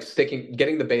 just like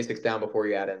getting the basics down before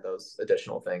you add in those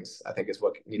additional things, I think is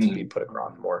what needs to be Mhm. put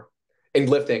across more. And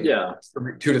lifting Yeah.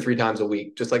 2 to 3 times a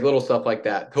week, just like little stuff like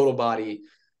that. Total body,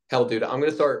 hell, dude, I'm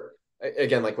gonna start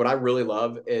again. Like what I really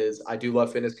love is I do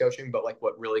love fitness coaching, but like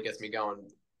what really gets me going,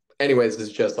 anyways,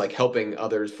 is just like helping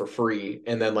others for free.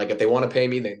 And then like if they want to pay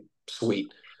me, then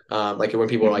sweet. Like when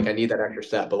people are like, Mhm. I need that extra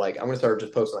step, but like I'm gonna start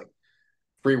just posting like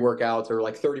free workouts or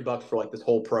like $30 for like this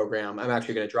whole program. I'm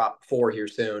actually going to drop 4 here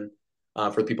soon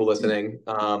for the people Mhm. listening.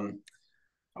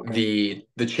 Okay.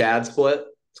 The Chad split,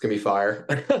 it's gonna be fire.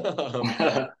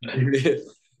 The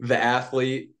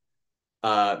athlete,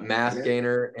 mass Okay.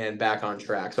 gainer, and back on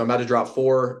track. So I'm about to drop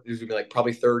 4. These gonna be like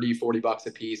probably 30, $40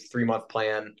 a piece, 3-month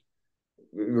plan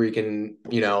where you can,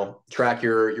 track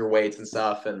your weights and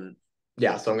stuff. And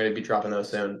yeah, so I'm gonna be dropping those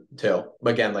soon too.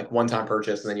 But again, like one-time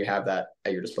purchase, and then you have that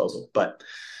at your disposal. But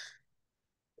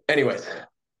anyways,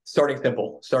 starting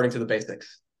simple, starting to the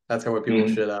basics. That's how what people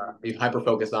Mhm. should be hyper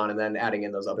focused on, and then adding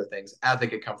in those other things as they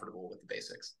get comfortable with the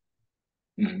basics.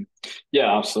 Mhm.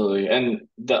 Yeah, absolutely. And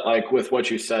that, like with what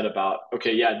you said about,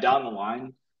 okay, yeah, down the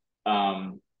line,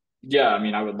 um, yeah, I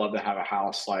mean, I would love to have a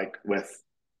house like with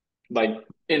like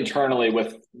internally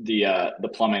with the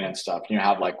plumbing and stuff,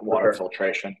 have like For water sure.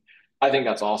 filtration. I think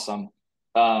that's awesome.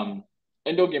 Um,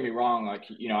 and don't get me wrong, like,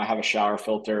 I have a shower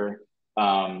filter.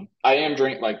 I am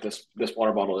drink like this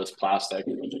water bottle is plastic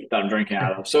that I'm drinking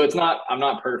out of. So I'm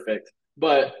not perfect,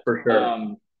 but For sure.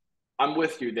 um I'm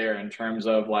with you there in terms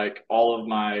of like all of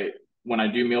my when I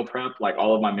do meal prep, like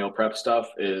all of my meal prep stuff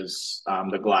is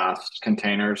the glass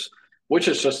containers, which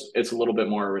is just it's a little bit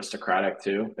more aristocratic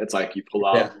too. It's like you pull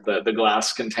Yeah, out the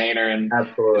glass container and it's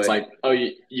absolutely. like, oh,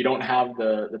 you don't have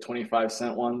the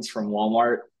 25-cent ones from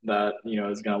Walmart that,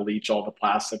 is going to leach all the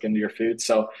plastic into your food.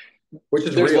 So Which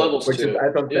is there's real, levels which is, to it.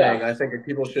 as I'm saying, Yeah. I think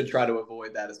people should try to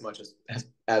avoid that as much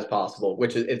as possible,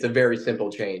 which is, it's a very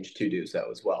simple change to do so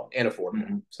as well and affordable.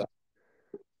 Mhm. So,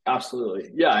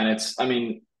 Absolutely. Yeah. And I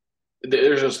mean,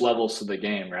 there's just levels to the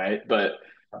game, right?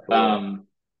 absolutely. Um,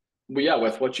 But yeah,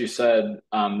 with what you said,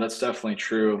 that's definitely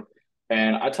true.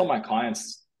 And I tell my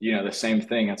clients, the same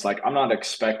thing. It's like, I'm not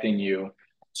expecting you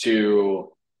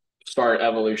to start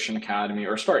Evolution Academy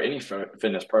or start any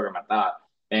fitness program at that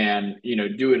and,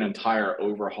 do an entire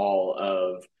overhaul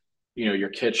of, your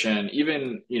kitchen.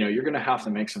 Even, you're going to have to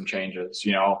make some changes,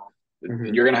 Hmm.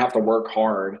 you're going to have to work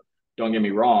hard. Don't get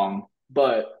me wrong.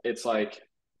 But it's like,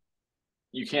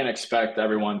 you can't expect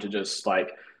everyone to just like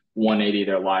 180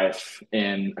 their life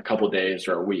in a couple of days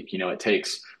or a week. It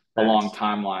takes a long Facts.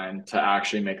 timeline to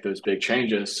actually make those big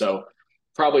changes. So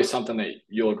probably something that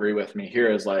you'll agree with me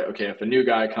here is like, okay, if a new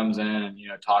guy comes in and,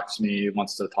 talks to me,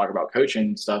 wants to talk about coaching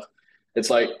and stuff, it's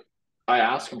like, I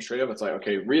ask him straight up, it's like,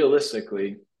 okay,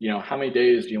 realistically, how many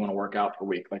days do you want to work out per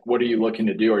week? Like, what are you looking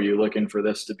to do? Are you looking for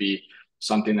this to be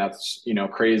something that's,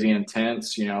 crazy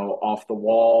intense, off the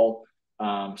wall,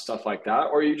 stuff like that?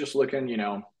 Or are you just looking,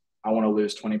 I want to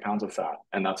lose 20 pounds of fat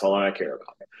and that's all that I care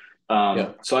about.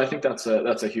 Yeah, So I think that's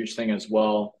a huge thing as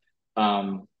well.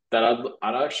 That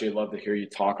I'd actually love to hear you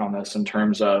talk on this in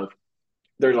terms of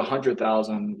there's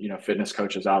 100,000, fitness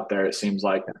coaches out there. It seems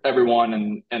like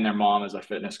everyone and their mom is a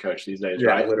fitness coach these days, yeah,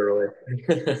 right? literally,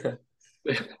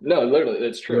 No, literally,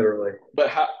 it's true. literally.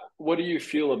 But what do you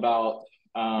feel about,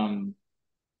 and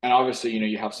obviously,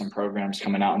 you have some programs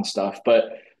coming out and stuff, but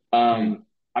Mhm.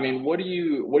 I mean, what do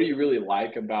you really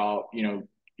like about,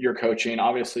 your coaching?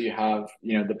 Obviously, you have,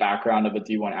 the background of a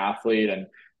D1 athlete and,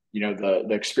 the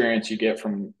experience you get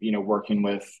from, working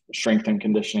with strength and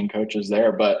conditioning coaches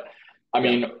there. But I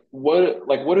Yeah, mean,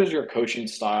 what is your coaching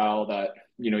style that,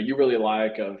 you really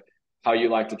like of how you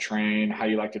like to train, how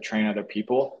you like to train other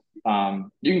people?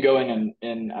 You can go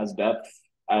in as depth,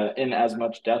 in as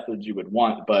much depth as you would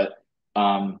want, but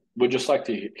would just like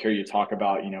to hear you talk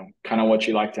about, kind of what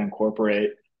you like to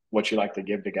incorporate, what you like to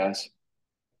give to guys.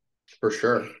 for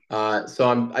sure.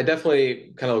 So I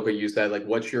definitely kind of like what you said. Like,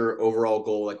 what's your overall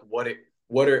goal? Like, what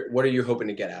are you hoping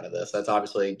to get out of this? That's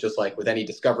obviously just like with any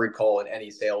discovery call and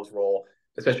any sales role,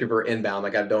 especially for inbound.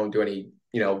 Like, I don't do any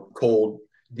cold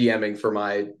DMing for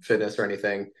my fitness or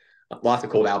anything. Lots of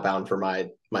cold outbound for my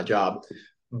job.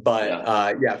 But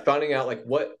Yeah. yeah, finding out like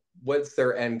what's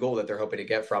their end goal that they're hoping to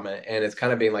get from it, and it's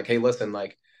kind of being like, hey, listen,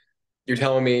 like you're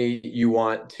telling me you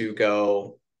want to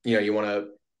go, you want to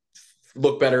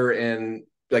look better and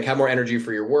like have more energy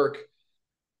for your work,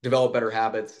 develop better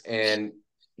habits, and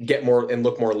get more and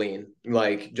look more lean.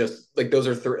 Like just like those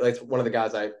are like one of the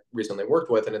guys I recently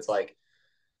worked with, and it's like,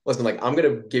 listen, like I'm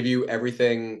gonna give you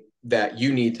everything that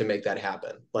you need to make that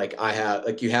happen. Like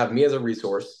you have me as a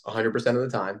resource 100% of the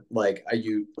time. Like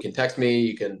you can text me,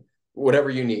 you can whatever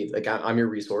you need. Like I'm your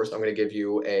resource. I'm gonna give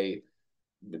you a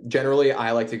generally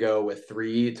I like to go with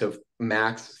 3 to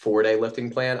max 4 day lifting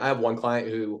plan. I have one client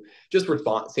who just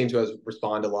seems to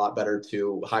respond a lot better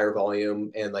to higher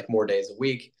volume and like more days a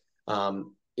week.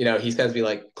 He sends me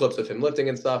like clips of him lifting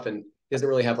and stuff, and he doesn't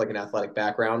really have like an athletic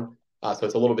background. So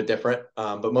it's a little bit different.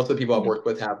 But most of the people I've Mhm. worked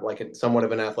with have like somewhat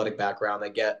of an athletic background.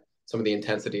 They get some of the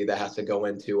intensity that has to go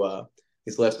into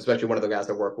these lifts, especially one of the guys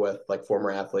I work with, like former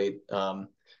athlete, and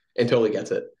totally gets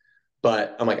it.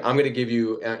 But I'm like, I'm going to give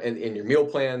you in your meal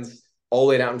plans all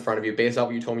laid out in front of you based off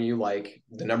what you told me you like,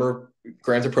 the number of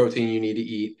grams of protein you need to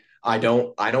eat. I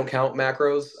don't count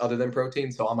macros other than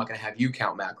protein, so I'm not going to have you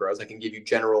count macros. I can give you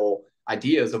general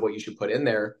ideas of what you should put in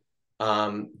there.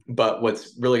 But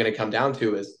what's really going to come down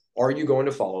to is, are you going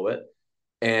to follow it?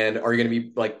 And are you going to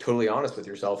be like totally honest with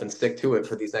yourself and stick to it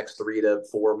for these next 3 to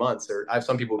 4 months? Or I have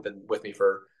some people who've been with me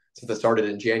for since I started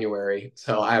in January.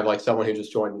 So I have like someone who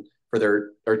just joined for their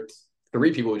or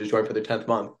 3 people who just joined for their 10th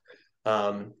month.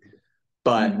 Um,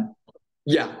 but Mhm.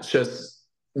 yeah, it's just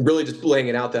really just laying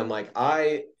it out. Them like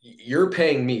you're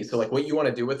paying me, so like what you want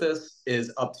to do with this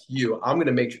is up to you. I'm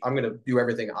gonna do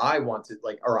everything I want to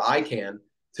like or I can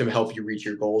to help you reach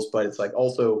your goals. But it's like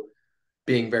also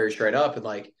being very straight up and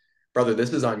like, brother,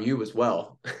 this is on you as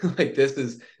well. Like this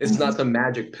is not Mhm. some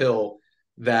magic pill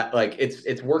that like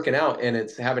it's working out and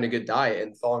it's having a good diet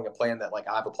and following a plan that like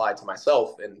I've applied to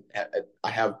myself and I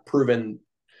have proven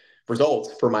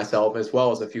results for myself as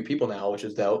well as a few people now, which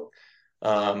is dope.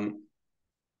 Um,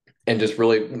 and just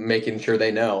really making sure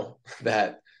they know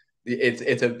that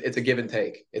it's a give and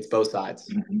take. It's both sides.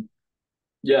 Mhm.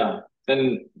 Yeah.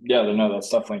 And yeah, no, that's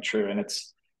definitely true. And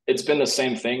it's been the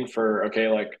same thing for okay,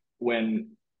 like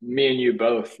when me and you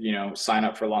both, sign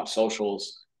up for Launch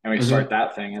Socials and we start Mm-hmm.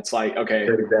 that thing, it's like, okay,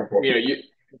 Great example. you know, you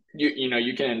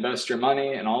you can invest your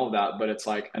money and all of that, but it's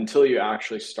like until you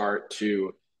actually start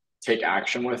to take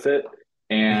action with it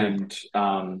Mm-hmm.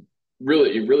 and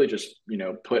really you really just,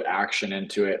 put action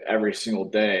into it every single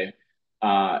day.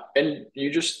 And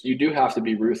you do have to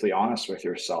be ruthlessly honest with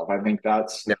yourself. I think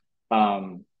that's Yeah,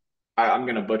 um, I'm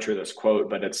going to butcher this quote,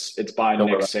 but it's by don't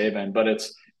Nick worry about Saban, but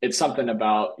it's something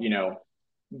about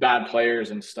bad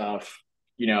players and stuff.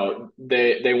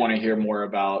 They want to hear more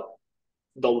about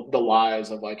the lies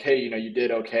of like, hey, you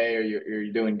did okay, or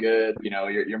you're doing good,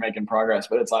 you're making progress.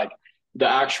 But it's like the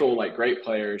actual like great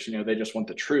players, they just want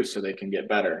the truth so they can get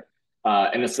better.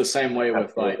 And it's the same way it. with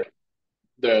Absolutely.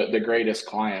 like the greatest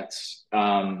clients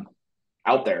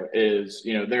out there is,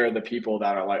 they're the people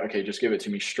that are like, okay, just give it to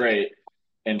me straight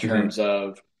in Mm-hmm. terms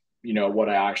of, what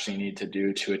I actually need to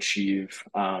do to achieve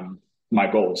my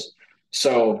goals.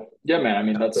 So yeah, man, I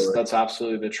mean, Absolutely. that's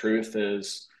absolutely the truth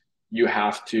is you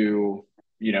have to,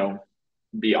 you know,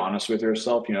 be honest with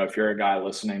yourself. If you're a guy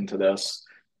listening to this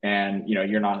and,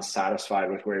 you're not satisfied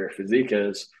with where your physique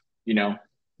is, you know,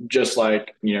 just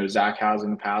like, Zack has in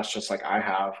the past, just like I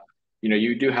have,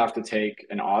 you do have to take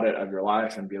an audit of your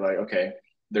life and be like, okay,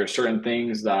 there's certain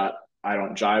things that I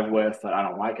don't jive with, that I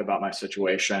don't like about my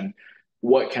situation.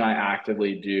 What can I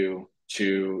actively do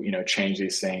to, change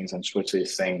these things and switch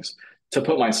these things to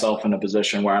put myself in a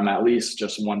position where I'm at least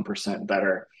just 1%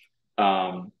 better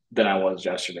than I was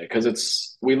yesterday?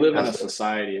 Because we live in a Absolutely.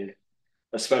 society,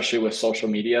 especially with social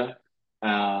media.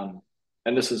 Um,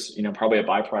 and this is, probably a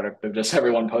byproduct of just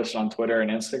everyone posting on Twitter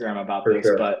and Instagram about For this,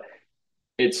 sure. but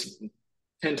it's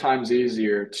 10 times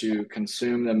easier to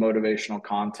consume the motivational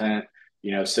content,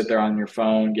 sit there on your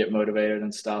phone, get motivated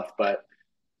and stuff. But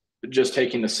just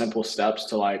taking the simple steps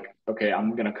to like, okay,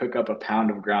 I'm going to cook up a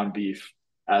pound of ground beef,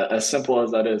 as simple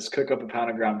as that is, cook up a pound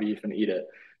of ground beef and eat it.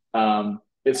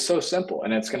 It's so simple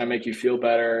and it's going to make you feel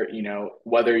better,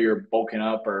 whether you're bulking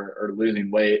up or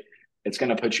losing weight, it's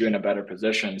going to put you in a better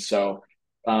position. So,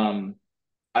 um,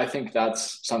 I think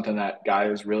that's something that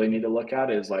guys really need to look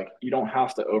at is like you don't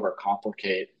have to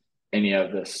overcomplicate any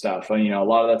of this stuff. And a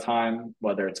lot of the time,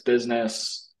 whether it's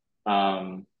business,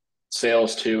 um,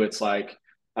 sales too, it's like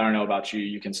I don't know about you,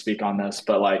 you can speak on this,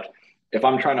 but like if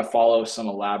I'm trying to follow some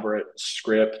elaborate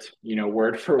script,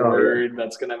 word for Oh yeah. word,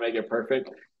 that's gonna make it perfect.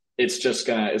 It's just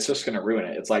gonna ruin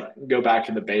it. It's like go back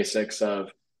to the basics of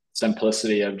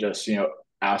simplicity of just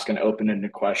asking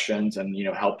open-ended questions and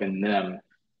helping them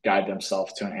guide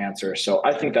themselves to an answer. So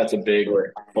I think that's a big Absolutely.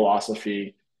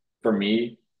 philosophy for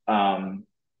me.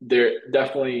 There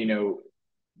definitely,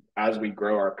 as we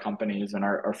grow our companies and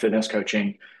our fitness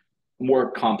coaching, more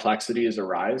complexities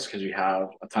arise because you have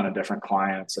a ton of different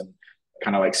clients and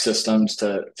kind of like systems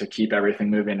to keep everything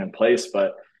moving in place.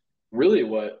 But really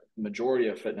what majority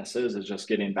of fitness is just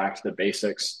getting back to the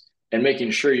basics and making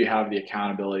sure you have the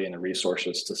accountability and the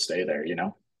resources to stay there.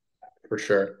 For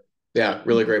sure. Yeah,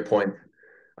 really Mhm. great point.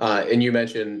 And you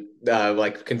mentioned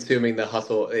like consuming the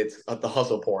hustle. It's the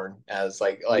hustle porn as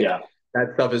like Yeah.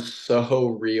 that stuff is so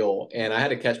real. And I had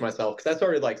to catch myself because I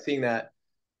started like seeing that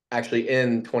actually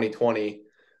in 2020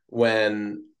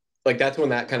 when like that's when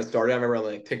that kind of started. I remember on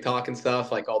like TikTok and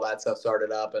stuff, like all that stuff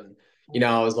started up, and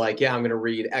I was like, yeah, I'm gonna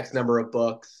read X number of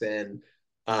books, and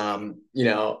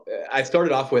I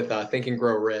started off with Think and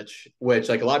Grow Rich, which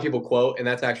like a lot of people quote, and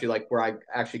that's actually like where I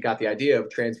actually got the idea of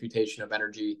transmutation of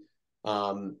energy,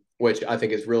 which I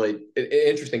think is really an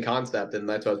interesting concept, and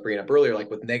that's what I was bringing up earlier, like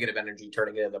with negative energy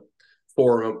turning it into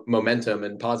forward momentum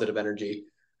and positive energy.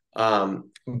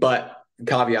 But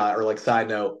caveat or like side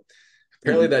note,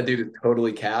 apparently Mm-hmm. that dude is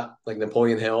totally capped, like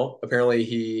Napoleon Hill.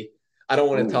 Apparently I don't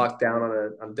want to Ooh. talk down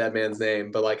on a dead man's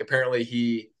name, but like apparently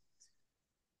he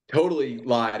totally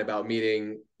lied about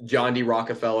meeting John D.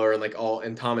 Rockefeller and like all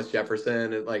and Thomas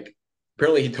Jefferson and like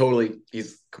apparently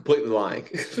he's completely lying.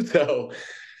 So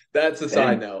that's a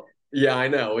side Dang. note. Yeah, I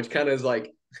know, which kind of is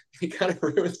like he kind of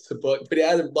ruins the book, but he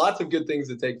has lots of good things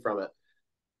to take from it.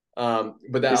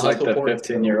 But that He's like hustle the porn is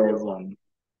so 15-year-olds real. on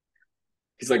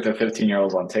he's like the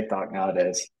 15-year-olds on TikTok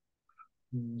nowadays.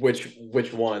 Which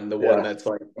one? The one Yeah. that's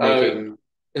like Uh, making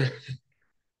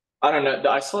I don't know.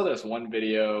 I saw this one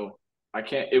video. I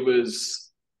can't,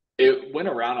 it went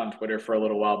around on Twitter for a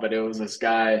little while, but it was this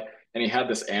guy and he had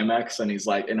this Amex and he's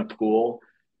like in a pool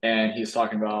and he's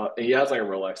talking about, he has like a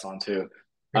Rolex on too.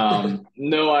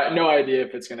 No idea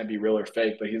if it's going to be real or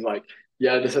fake, but he's like,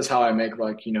 yeah, this is how I make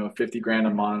like, 50 grand a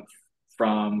month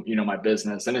from, my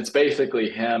business. And it's basically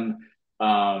him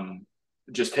um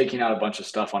just taking out a bunch of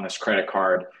stuff on his credit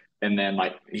card. And then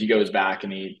like he goes back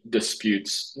and he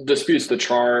disputes the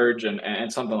charge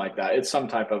and something like that. It's some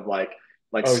type of like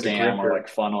Oh, he's a scam or grifter. like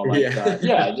funnel like Yeah. that.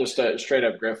 Yeah, just a straight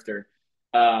up grifter.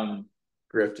 Um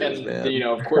Grifters, and man.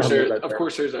 of I course love there that of term.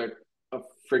 course there's a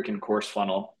freaking course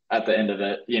funnel at the end of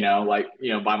it, like,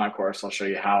 buy my course, I'll show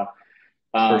you how.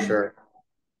 For Um sure.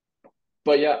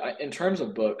 but yeah, in terms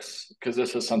of books, because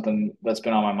this is something that's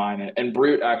been on my mind, and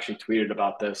Brute actually tweeted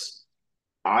about this.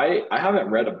 I haven't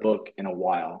read a book in a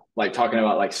while. Like talking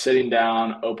about like sitting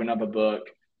down, open up a book,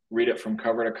 read it from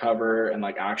cover to cover, and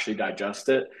like actually digest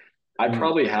it. I Mhm.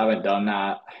 probably haven't done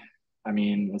that. I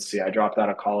mean, let's see, I dropped out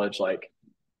of college like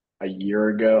a year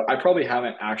ago. I probably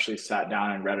haven't actually sat down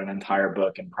and read an entire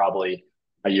book in probably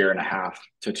a year and a half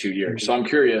to 2 years. So Mhm. I'm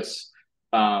curious,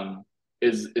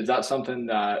 is that something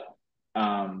that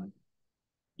um,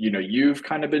 you've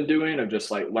kind of been doing, of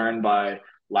just like learn by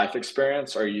life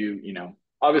experience? Are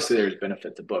obviously there's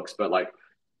benefit to books, but like,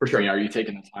 For sure. are you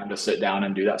taking the time to sit down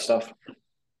and do that stuff?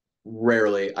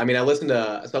 Rarely. I mean, I've listened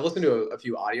to a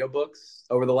few audiobooks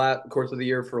over the last course of the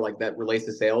year for like that relates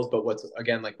to sales. But what's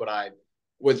again like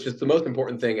what's just the most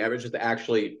important thing ever is just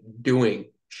actually doing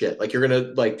shit. Like you're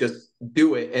gonna like just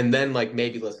do it and then like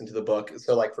maybe listen to the book.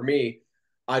 So like for me,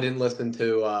 I didn't listen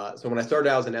to so when I started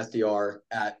out as an SDR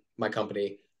at my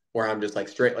company where I'm just like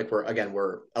straight like I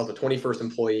was a 21st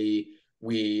employee.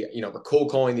 We're cold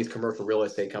calling these commercial real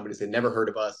estate companies. They never heard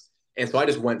of us. And so I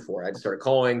just went for it. I just started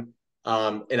calling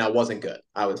and I wasn't good.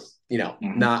 I was,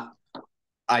 Hmm. not.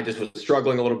 I just was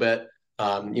struggling a little bit.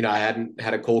 I hadn't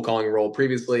had a cold calling role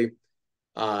previously,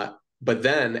 uh, but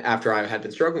then after I had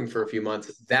been struggling for a few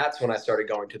months, that's when I started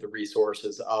going to the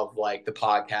resources of like the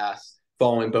podcast,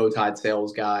 following Bowtied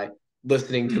Sales Guy,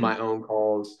 listening to Hmm. my own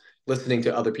calls, listening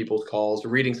to other people's calls,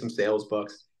 reading some sales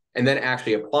books, and then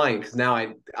actually applying because now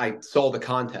I saw the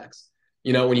context.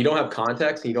 When you don't have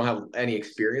context and you don't have any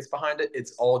experience behind it,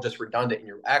 it's all just redundant, and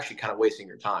you're actually kind of wasting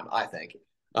your time. I think.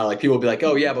 Like people will be like,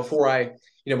 "Oh yeah,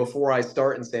 Hmm. before I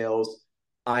start in sales,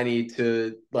 I need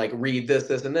to like read this,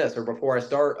 this, and this, or before I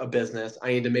start a business, I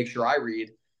need to make sure I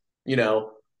read,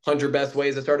 100 Best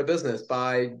Ways to Start a Business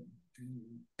by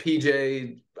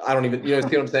PJ. I don't even, see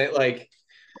what I'm saying? Like,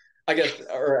 I guess,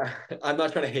 or I'm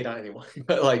not trying to hate on anyone,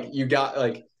 but like, you got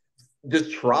like,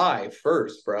 just try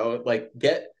first, bro. Like,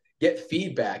 get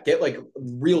feedback, get like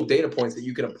real data points that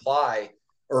you can apply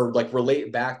or like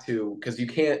relate back to, because you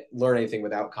can't learn anything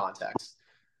without context,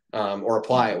 or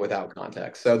apply it Hmm. without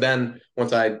context. So then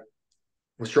once I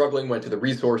was struggling, went to the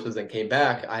resources and came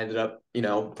back, I ended up,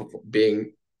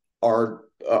 being on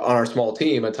our small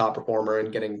team a top performer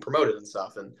and getting promoted and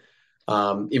stuff. And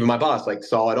even my boss like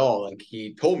saw it all. Like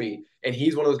he told me, and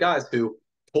he's one of those guys who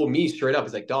told me straight up,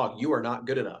 he's like, "Dog, you are not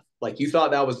good enough. Like you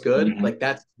thought that was good. Hmm. Like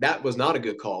that was not a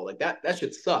good call. Like that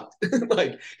shit sucked."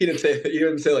 Like he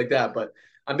didn't say like that, but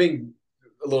I'm being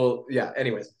a little yeah.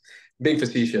 Anyways, being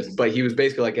facetious, Hmm. but he was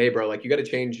basically like, "Hey, bro, like you got to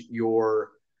change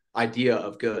your idea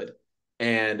of good."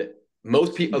 And a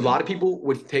Hmm. lot of people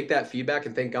would take that feedback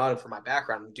and thank God for my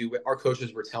background and do what our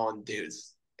coaches were telling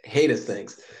dudes heinous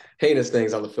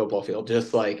things on the football field,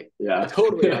 just like Yeah.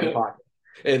 totally out of pocket.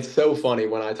 And it's so funny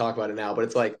when I talk about it now, but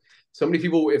it's like so many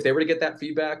people, if they were to get that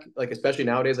feedback, like especially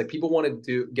nowadays, like people want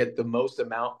to get the most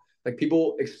amount, like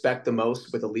people expect the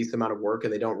most with the least amount of work,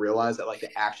 and they don't realize that like to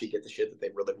actually get the shit that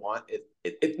they really want,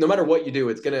 no matter what you do,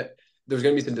 there's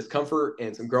gonna be some discomfort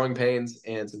and some growing pains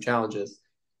and some challenges.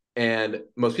 And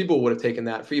most people would have taken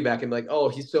that feedback and be like, "Oh,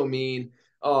 he's so mean.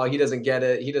 Oh, he doesn't get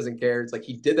it. He doesn't care." It's like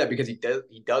he did that because he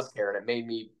does care, and it made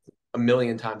me a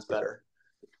million times better.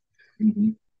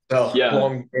 Hmm. So Yeah.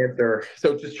 long answer.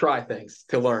 So just try things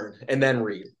to learn and then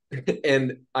read.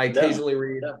 And I Yeah. occasionally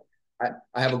read. Yeah.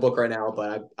 I have a book right now,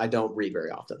 but I don't read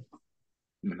very often.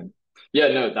 Hmm. Yeah,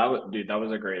 no, dude, that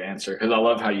was a great answer, because I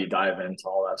love how you dive into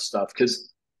all that stuff.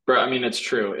 Because, bro, I mean, it's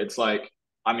true. It's like,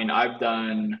 I mean, I've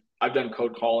done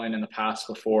code calling in the past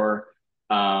before.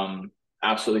 Um,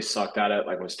 Absolutely sucked at it.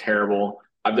 Like, was terrible.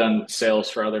 I've done sales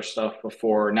for other stuff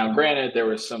before. Now, granted, there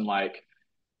was some like,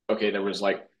 okay, there was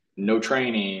like no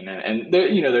training, and there,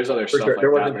 there's other For stuff sure,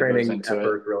 there like that wasn't that goes training into at it.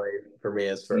 first really for me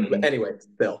as for. But Hmm. anyway,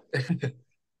 still.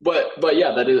 But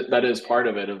yeah, that is part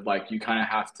of it. Of like, you kind of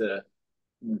have to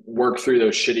work through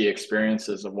those shitty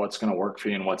experiences of what's going to work for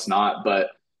you and what's not. But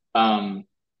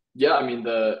yeah, I mean,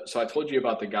 so I told you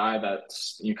about the guy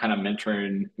that's you kind of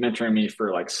mentoring me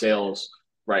for like sales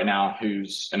right now,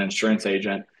 who's an insurance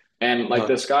agent. And like uh,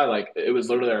 this guy, like it was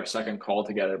literally our second call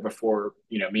together before,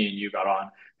 me and you got on.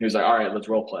 He was like, "All right, let's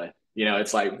role play."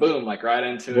 It's like boom, like right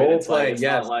into it. Role It's like playing, it's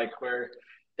not yes. like where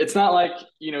it's not like,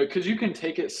 because you can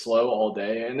take it slow all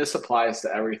day, and this applies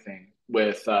to everything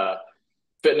with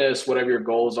fitness, whatever your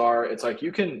goals are. It's like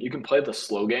you can play the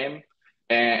slow game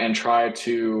and try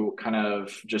to kind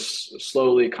of just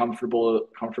slowly,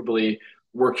 comfortably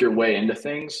work your way into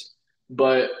things.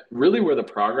 But really, where the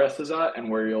progress is at, and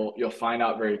where you'll find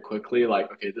out very quickly,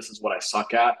 like, okay, this is what I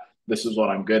suck at, this is what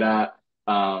I'm good at,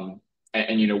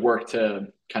 and work to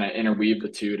kind of interweave the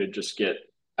two to just get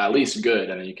at least good,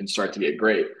 and then you can start to get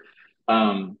great.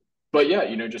 Um, but yeah,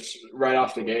 just right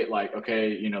off the gate, like,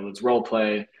 okay, let's role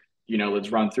play, let's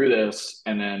run through this.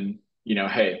 And then,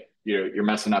 hey, you're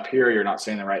messing up here. You're not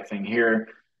saying the right thing here.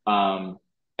 And,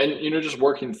 just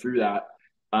working through that.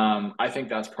 I think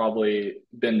that's probably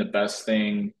been the best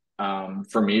thing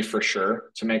for me for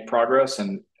sure to make progress.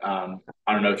 And I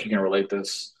don't know if you can relate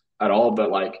this at all,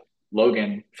 but like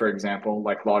Logan, for example,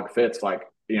 like Log Fits, like,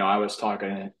 I was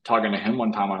talking to him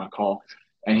one time on a call,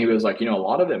 and he was like, a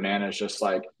lot of it, man, is just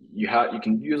like you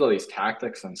can use all these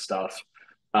tactics and stuff.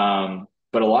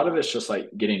 But a lot of it's just like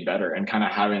getting better and kind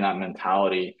of having that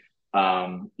mentality,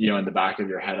 in the back of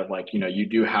your head of like, you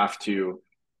do have to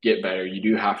get better. You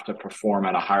do have to perform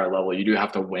at a higher level. You do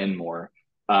have to win more.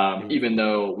 Mhm. Even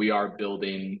though we are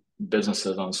building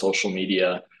businesses on social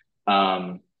media,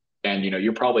 and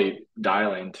you're probably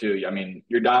dialing too. I mean,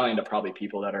 you're dialing to probably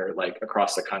people that are like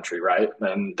across the country, right?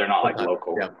 And they're not like Sometimes,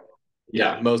 local. yeah.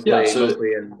 Yeah, Yeah. Yeah. So,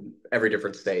 mostly in every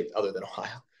different state other than Ohio.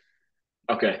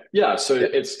 okay. Yeah. So Yeah,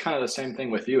 it's kind of the same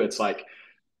thing with you. It's like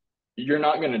you're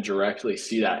not going to directly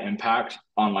see that impact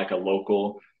on like a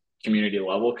local community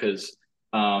level because,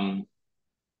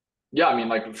 yeah, I mean,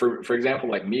 like for example,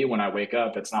 like me when I wake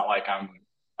up, it's not like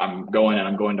I'm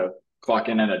going to clock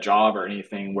in at a job or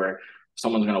anything where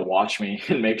someone's going to watch me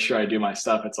and make sure I do my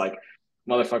stuff. It's like,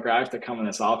 motherfucker, I have to come in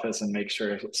this office and make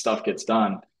sure stuff gets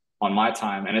done on my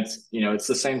time. And it's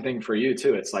the same thing for you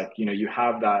too. It's like, you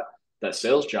have that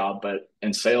sales job, but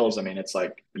in sales, I mean, it's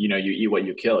like, you eat what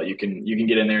you kill. You can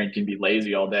get in there and you can be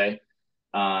lazy all day,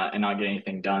 and not get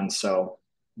anything done. So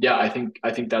yeah, I think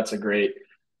that's a great,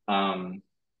 um,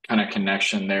 kind of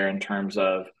connection there in terms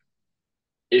of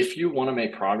if you want to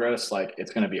make progress, like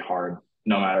it's going to be hard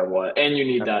no matter what. And you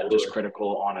need that just absolutely.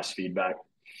 critical, honest feedback.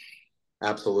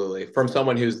 Absolutely. From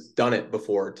someone who's done it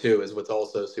before too, is what's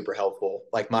also super helpful.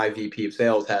 Like my VP of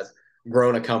sales has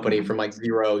grown a company Mm-hmm. from like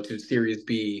zero to Series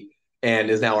B and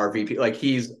is now our VP. Like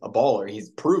he's a baller. He's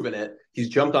proven it. He's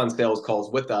jumped on sales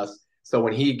calls with us. So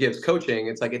when he gives coaching,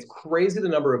 it's like it's crazy the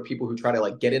number of people who try to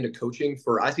like get into coaching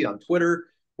for I see it on Twitter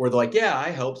where they're like, yeah, I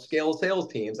help scale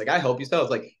sales teams. Like I help you sell.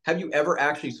 It's like, have you ever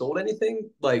actually sold anything?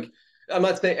 Like I'm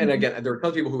not saying, and Mm-hmm. again, there are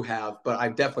tons of people who have, but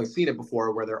I've definitely seen it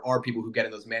before where there are people who get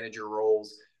in those manager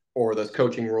roles or those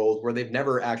coaching roles where they've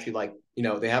never actually like,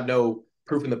 they have no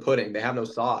proof in the pudding. They have no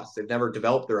sauce. They've never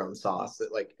developed their own sauce.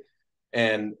 That like,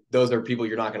 and those are people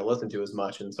you're not going to listen to as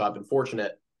much. And so I've been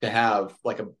fortunate to have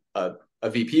like a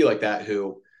VP like that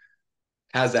who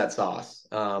has that sauce,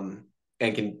 and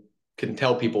can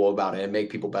tell people about it and make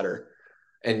people better.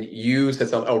 And you said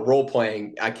something, oh, role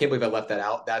playing. I can't believe I left that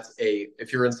out.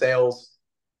 If you're in sales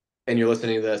and you're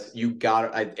listening to this, you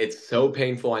got it. It's so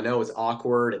painful. I know it's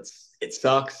awkward. It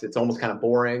sucks. It's almost kind of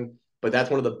boring, but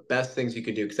that's one of the best things you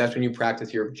can do because that's when you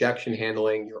practice your objection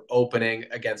handling, your opening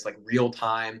against like real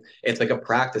time. It's like a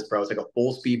practice, bro. It's like a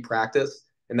full speed practice,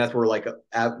 and that's where like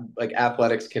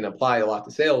athletics can apply a lot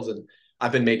to sales. And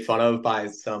I've been made fun of by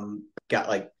some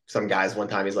guys one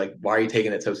time. He's like, "Why are you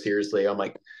taking it so seriously?" I'm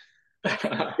like, get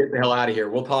the hell out of here.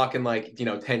 We'll talk in like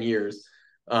 10 years.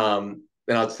 And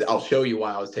I'll show you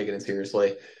why I was taking it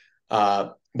seriously.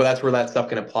 But that's where that stuff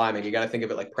can apply, man. You got to think of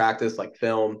it like practice, like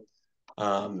film.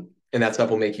 And that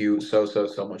stuff will make you so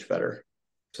much better.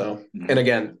 So, and Mm-hmm.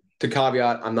 again, to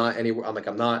caveat, I'm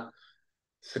not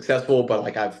successful, but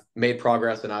like I've made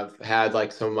progress and I've had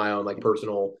like some of my own like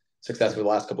personal success over the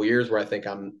last couple of years where I think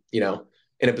I'm,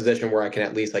 in a position where I can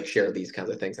at least like share these kinds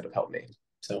of things that have helped me.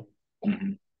 So,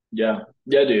 Mm-hmm. Yeah.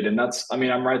 Yeah, dude. And I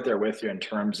mean, I'm right there with you in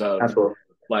terms of absolutely.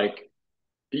 like,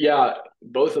 yeah,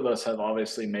 both of us have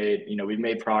obviously we've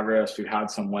made progress, we've had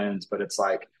some wins, but it's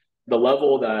like the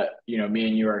level that, me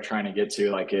and you are trying to get to,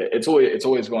 like it's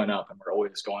always going up, and we're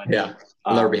always going Yeah.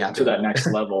 I'll never be happy to with that that. next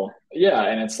level. Yeah.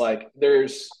 And it's like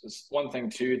there's one thing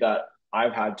too that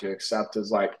I've had to accept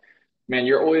is like, man,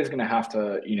 you're always gonna have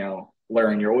to,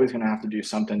 learn. You're always gonna have to do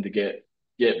something to get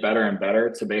better and better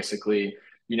to basically,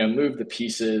 move the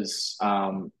pieces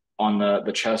on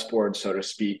the chessboard, so to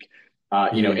speak,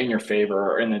 Mhm. in your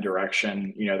favor or in the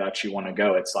direction, that you want to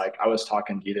go. It's like I was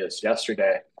talking to you this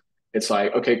yesterday. It's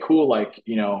like, okay, cool. Like,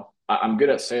 I'm good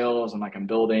at sales and like I'm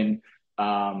building.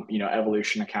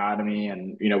 Evolution Academy,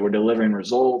 and we're delivering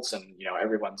results, and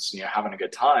everyone's having a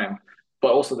good time.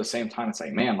 But also at the same time, it's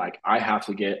like, man, like I have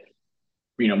to get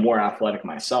more athletic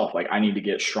myself. Like I need to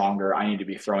get stronger. I need to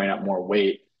be throwing up more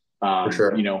weight, For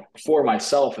sure. for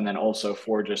myself, and then also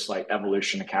for just like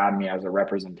Evolution Academy as a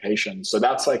representation. So For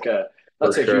that's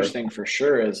a huge sure. thing for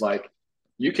sure. Is like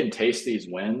you can taste these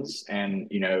wins, and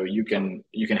you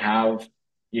can have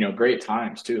great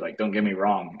times too. Like don't get me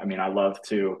wrong. I mean, I love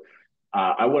to.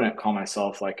 I wouldn't call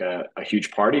myself like a huge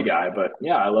party guy, but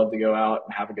yeah, I love to go out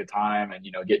and have a good time and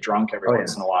get drunk every Oh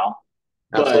once yeah. in a while.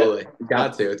 But Absolutely. You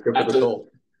got at to. It's good for at the the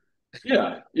soul.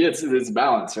 yeah, it's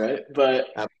balance, right? But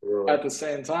Absolutely. at the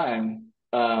same time,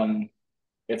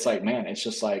 it's like, man, it's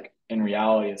just like in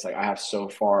reality, it's like I have so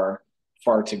far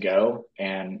to go,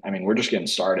 and I mean, we're just getting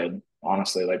started,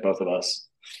 honestly, like both of us.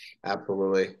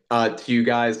 Absolutely. To you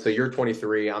guys, so you're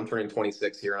 23. I'm turning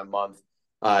 26 here in a month.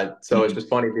 So it's Mhm. just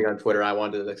funny being on Twitter. I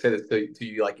wanted to like, say this to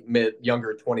you, like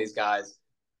younger 20s guys.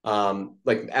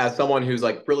 Like as someone who's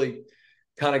like really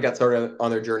kind of got started on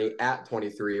their journey at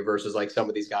 23 versus like some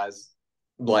of these guys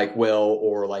like Will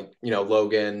or like,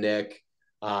 Logan, Nick,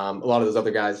 a lot of those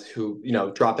other guys who,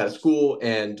 dropped out of school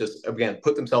and just, again,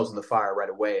 put themselves in the fire right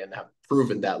away and have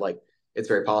proven that like it's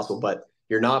very possible, but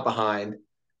you're not behind.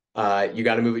 You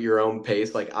got to move at your own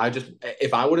pace. Like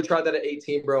if I would have tried that at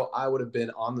 18, bro, I would have been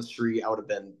on the street. I would have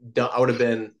been done. I would have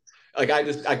been like, I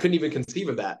couldn't even conceive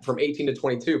of that from 18 to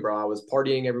 22, bro. I was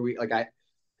partying every week. Like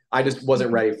I just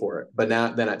wasn't Mhm. ready for it. But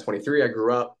then at 23, I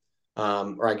grew up.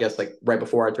 Or I guess like right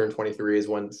before I turned 23 is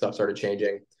when stuff started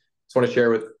changing. Just want to share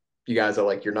with you guys that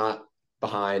like, you're not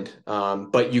behind.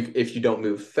 But if you don't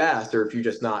move fast or if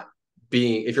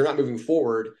you're not moving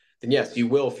forward, then yes, you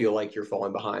will feel like you're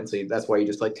falling behind. So that's why you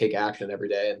just like take action every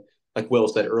day. And like Will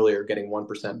said earlier, getting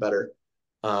 1% better.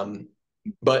 Um,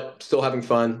 but still having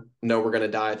fun. No, we're gonna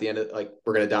die at the end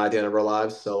of our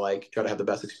lives. So like try to have the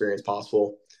best experience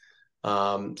possible.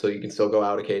 So you can still go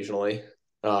out occasionally.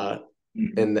 Uh,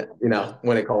 Mhm. and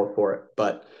when it calls for it.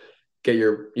 But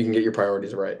you can get your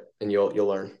priorities right and you'll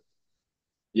learn.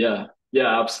 Yeah,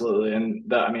 yeah, absolutely. And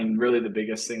that, I mean, really the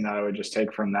biggest thing that I would just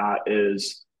take from that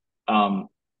is, um,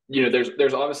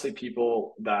 there's obviously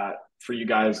people that for you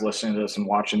guys listening to this and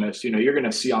watching this, you're going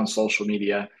to see on social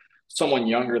media someone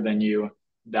younger than you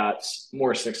that's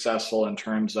more successful in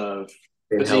terms of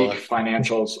In physique, hella.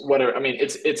 financials, whatever. I mean,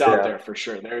 it's out Yeah. there for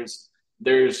sure. There's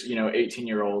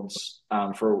 18-year-olds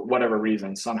for whatever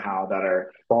reason somehow that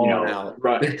are, Falling out.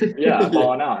 yeah, Yeah.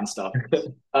 balling out and stuff.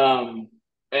 Um,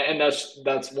 and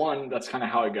that's one, that's kind of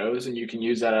how it goes. And you can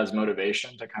use that as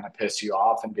motivation to kind of piss you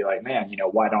off and be like, man,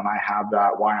 why don't I have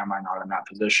that? Why am I not in that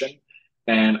position?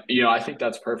 And, I think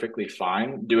that's perfectly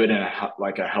fine. Do it in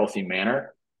like a healthy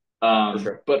manner. For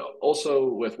sure. But also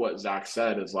with what Zach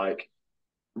said is like,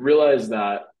 realize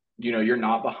that you're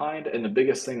not behind, and the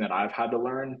biggest thing that I've had to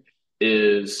learn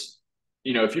is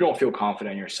if you don't feel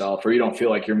confident in yourself, or you don't feel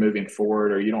like you're moving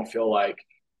forward, or you don't feel like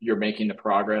you're making the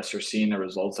progress or seeing the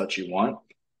results that you want,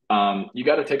 you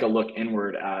got to take a look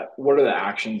inward at what are the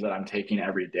actions that I'm taking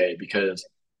every day. Because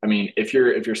I mean, if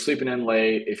you're sleeping in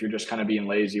late, if you're just kind of being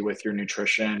lazy with your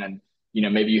nutrition, and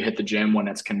maybe you hit the gym when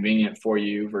it's convenient for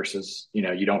you versus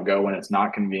you don't go when it's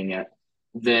not convenient,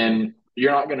 Mhm. then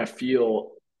you're not going to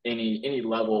feel any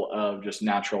level of just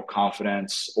natural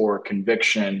confidence or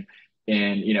conviction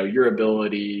in your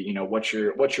ability, what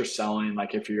you're selling.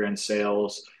 Like if you're in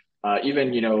sales,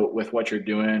 even with what you're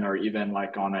doing, or even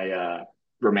like on a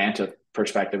romantic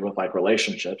perspective with like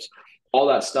relationships, all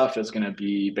that stuff is going to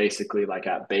be basically like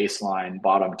at baseline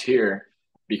bottom tier,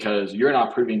 because you're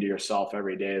not proving to yourself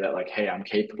every day that like, hey, I'm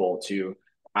capable to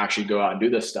actually go out and do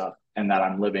this stuff, and that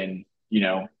I'm living,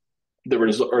 the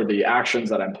result or the actions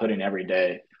that I'm putting every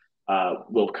day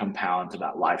will compound to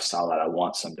that lifestyle that I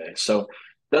want someday. So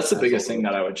that's the biggest thing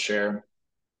Absolutely. that I would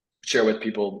share with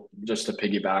people, just to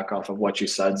piggyback off of what you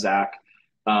said, Zach.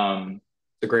 Um,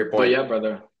 It's a great but point. yeah,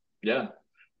 brother, yeah.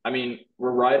 I mean,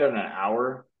 we're right at an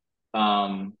hour.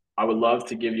 I would love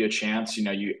to give you a chance.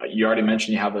 You already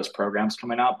mentioned you have those programs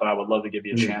coming out, but I would love to give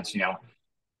you a Mhm. chance.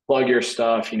 Plug your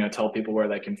stuff. Tell people where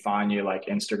they can find you, like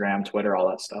Instagram, Twitter, all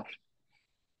that stuff.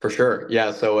 For sure.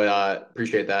 Yeah. So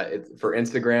appreciate that. For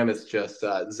Instagram, it's just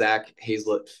Zack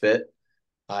Hazlett Fit.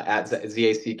 At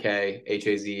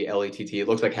ZACKHAZLETT. It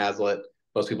looks like Hazlett.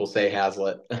 Most people say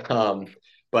Hazlett.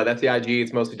 But that's the IG.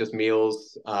 It's mostly just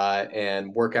meals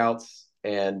and workouts,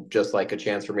 and just like a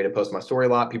chance for me to post my story a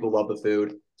lot. People love the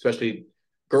food, especially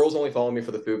girls only follow me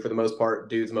for the food for the most part.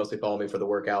 Dudes mostly follow me for the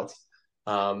workouts.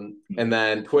 And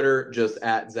then Twitter, just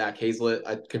at Zack Hazlett.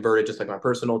 I converted just like my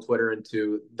personal Twitter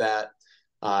into that.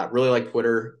 Really like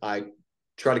Twitter. I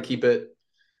try to keep it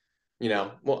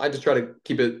well, I just try to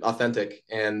keep it authentic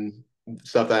and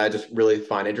stuff that I just really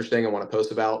find interesting and want to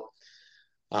post about.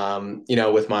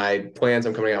 With my plans,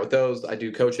 I'm coming out with those. I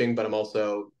do coaching, but I'm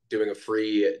also doing a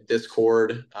free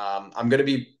Discord. I'm going to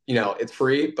be, it's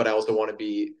free, but I also want to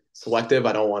be selective.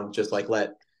 I don't want to just like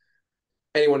let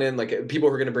anyone in, like people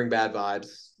who are going to bring bad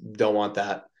vibes. Don't want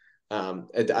that. I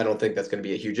don't think that's going to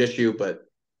be a huge issue, but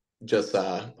just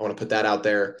I want to put that out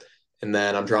there. And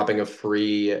then I'm dropping a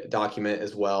free document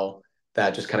as well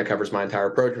that just kind of covers my entire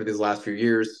approach with these last few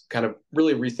years, kind of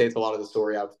really restates a lot of the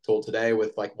story I've told today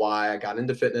with like why I got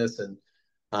into fitness and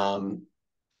um,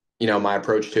 my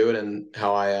approach to it and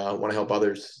how I want to help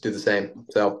others do the same.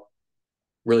 So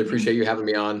really Mhm. appreciate you having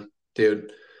me on,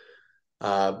 dude.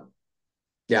 Uh,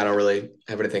 yeah, I don't really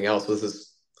have anything else. This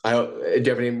is do you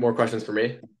have any more questions for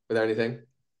me without anything?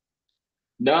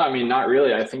 No, I mean, not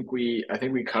really. I think we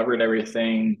covered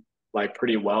everything like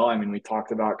pretty well. I mean, we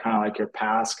talked about kind of like your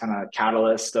past kind of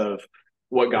catalyst of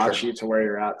what For got you sure. to where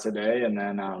you're at today. And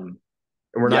then, And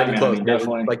we're not yeah, even man, I close. mean, We're,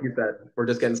 definitely. like you said, we're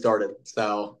just getting started.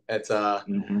 So it's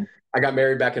Hmm. I got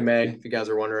married back in May, if you guys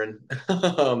are wondering.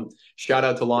 Shout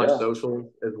out to Launch Yeah.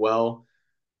 Social as well.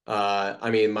 I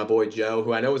mean, my boy Joe,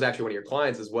 who I know was actually one of your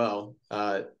clients as well.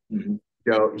 Hmm.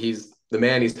 Joe, he's the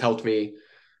man. He's helped me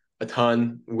a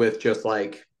ton with just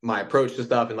like my approach to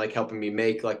stuff and like helping me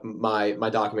make like my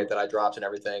document that I dropped and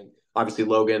everything. Obviously,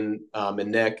 Logan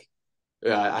and Nick.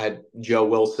 I had Joe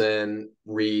Wilson,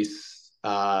 Reese,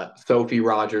 Sophie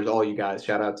Rogers, all you guys.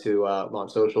 Shout out to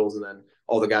Launch Socials, and then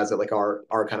all the guys that like are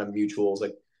kind of mutuals,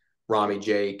 like Rami,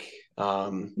 Jake,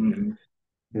 Hmm.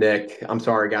 Nick. I'm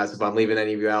sorry, guys, if I'm leaving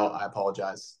any of you out. I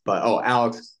apologize. But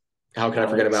Alex, how can I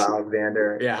forget about Alex.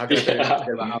 Alexander? Yeah, how can I forget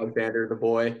Yeah. about Alexander, the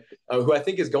boy, who I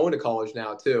think is going to college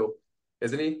now too,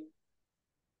 isn't he?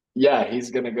 Yeah,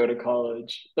 he's gonna go to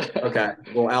college. Okay.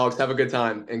 Well, Alex, have a good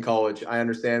time in college. I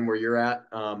understand where you're at.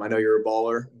 I know you're a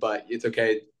baller, but it's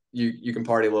okay. You can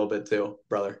party a little bit too,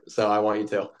 brother. So I want you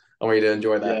to. I want you to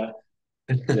enjoy that. Yeah.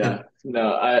 Yeah.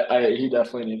 No, he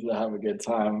definitely needs to have a good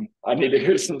time. I need to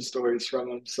hear some stories from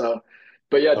him. So,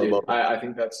 but yeah, I dude, love it. I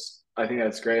think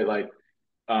that's great. Like,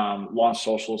 launch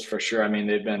socials for sure. I mean,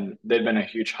 they've been a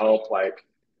huge help. Like,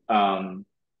 um,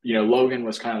 Logan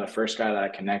was kind of the first guy that I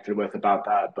connected with about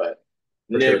that, but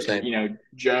For sure. Nick, Same.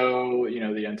 Joe,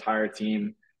 the entire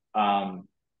team, um,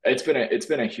 it's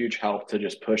been a huge help to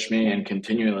just push me and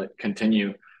continue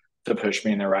to push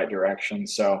me in the right direction.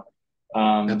 So,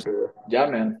 um, Absolutely. yeah,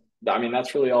 man. I mean,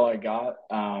 that's really all I got.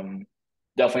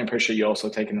 Definitely appreciate you also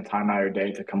taking the time out of your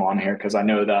day to come on here because I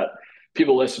know that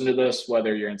people listen to this,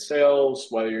 whether you're in sales,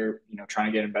 whether you're, trying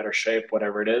to get in better shape,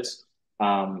 whatever it is.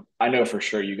 I know for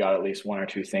sure you got at least one or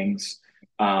two things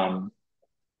um,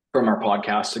 from our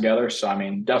podcast together. So, I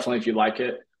mean, definitely if you like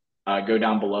it, go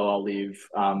down below. I'll leave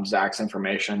Zach's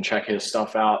information, check his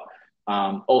stuff out.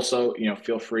 Also,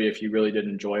 feel free if you really did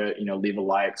enjoy it, leave a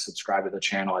like, subscribe to the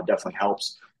channel. It definitely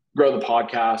helps grow the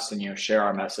podcast and, share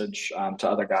our message to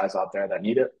other guys out there that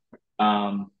need it.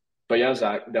 Um, but yeah,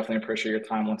 Zach, definitely appreciate your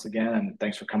time once again. And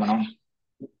thanks for coming on.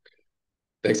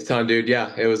 Thanks a ton, dude.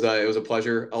 Yeah, it was a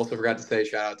pleasure. I also forgot to say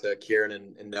shout out to Kieran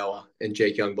and Noah and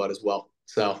Jake Youngblood as well.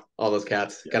 So all those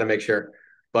cats, got Yeah. to make sure.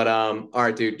 But all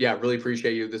right, dude. Yeah, really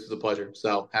appreciate you. This was a pleasure.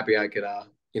 So happy I could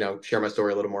share my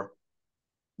story a little more.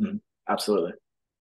 Mhm. Absolutely.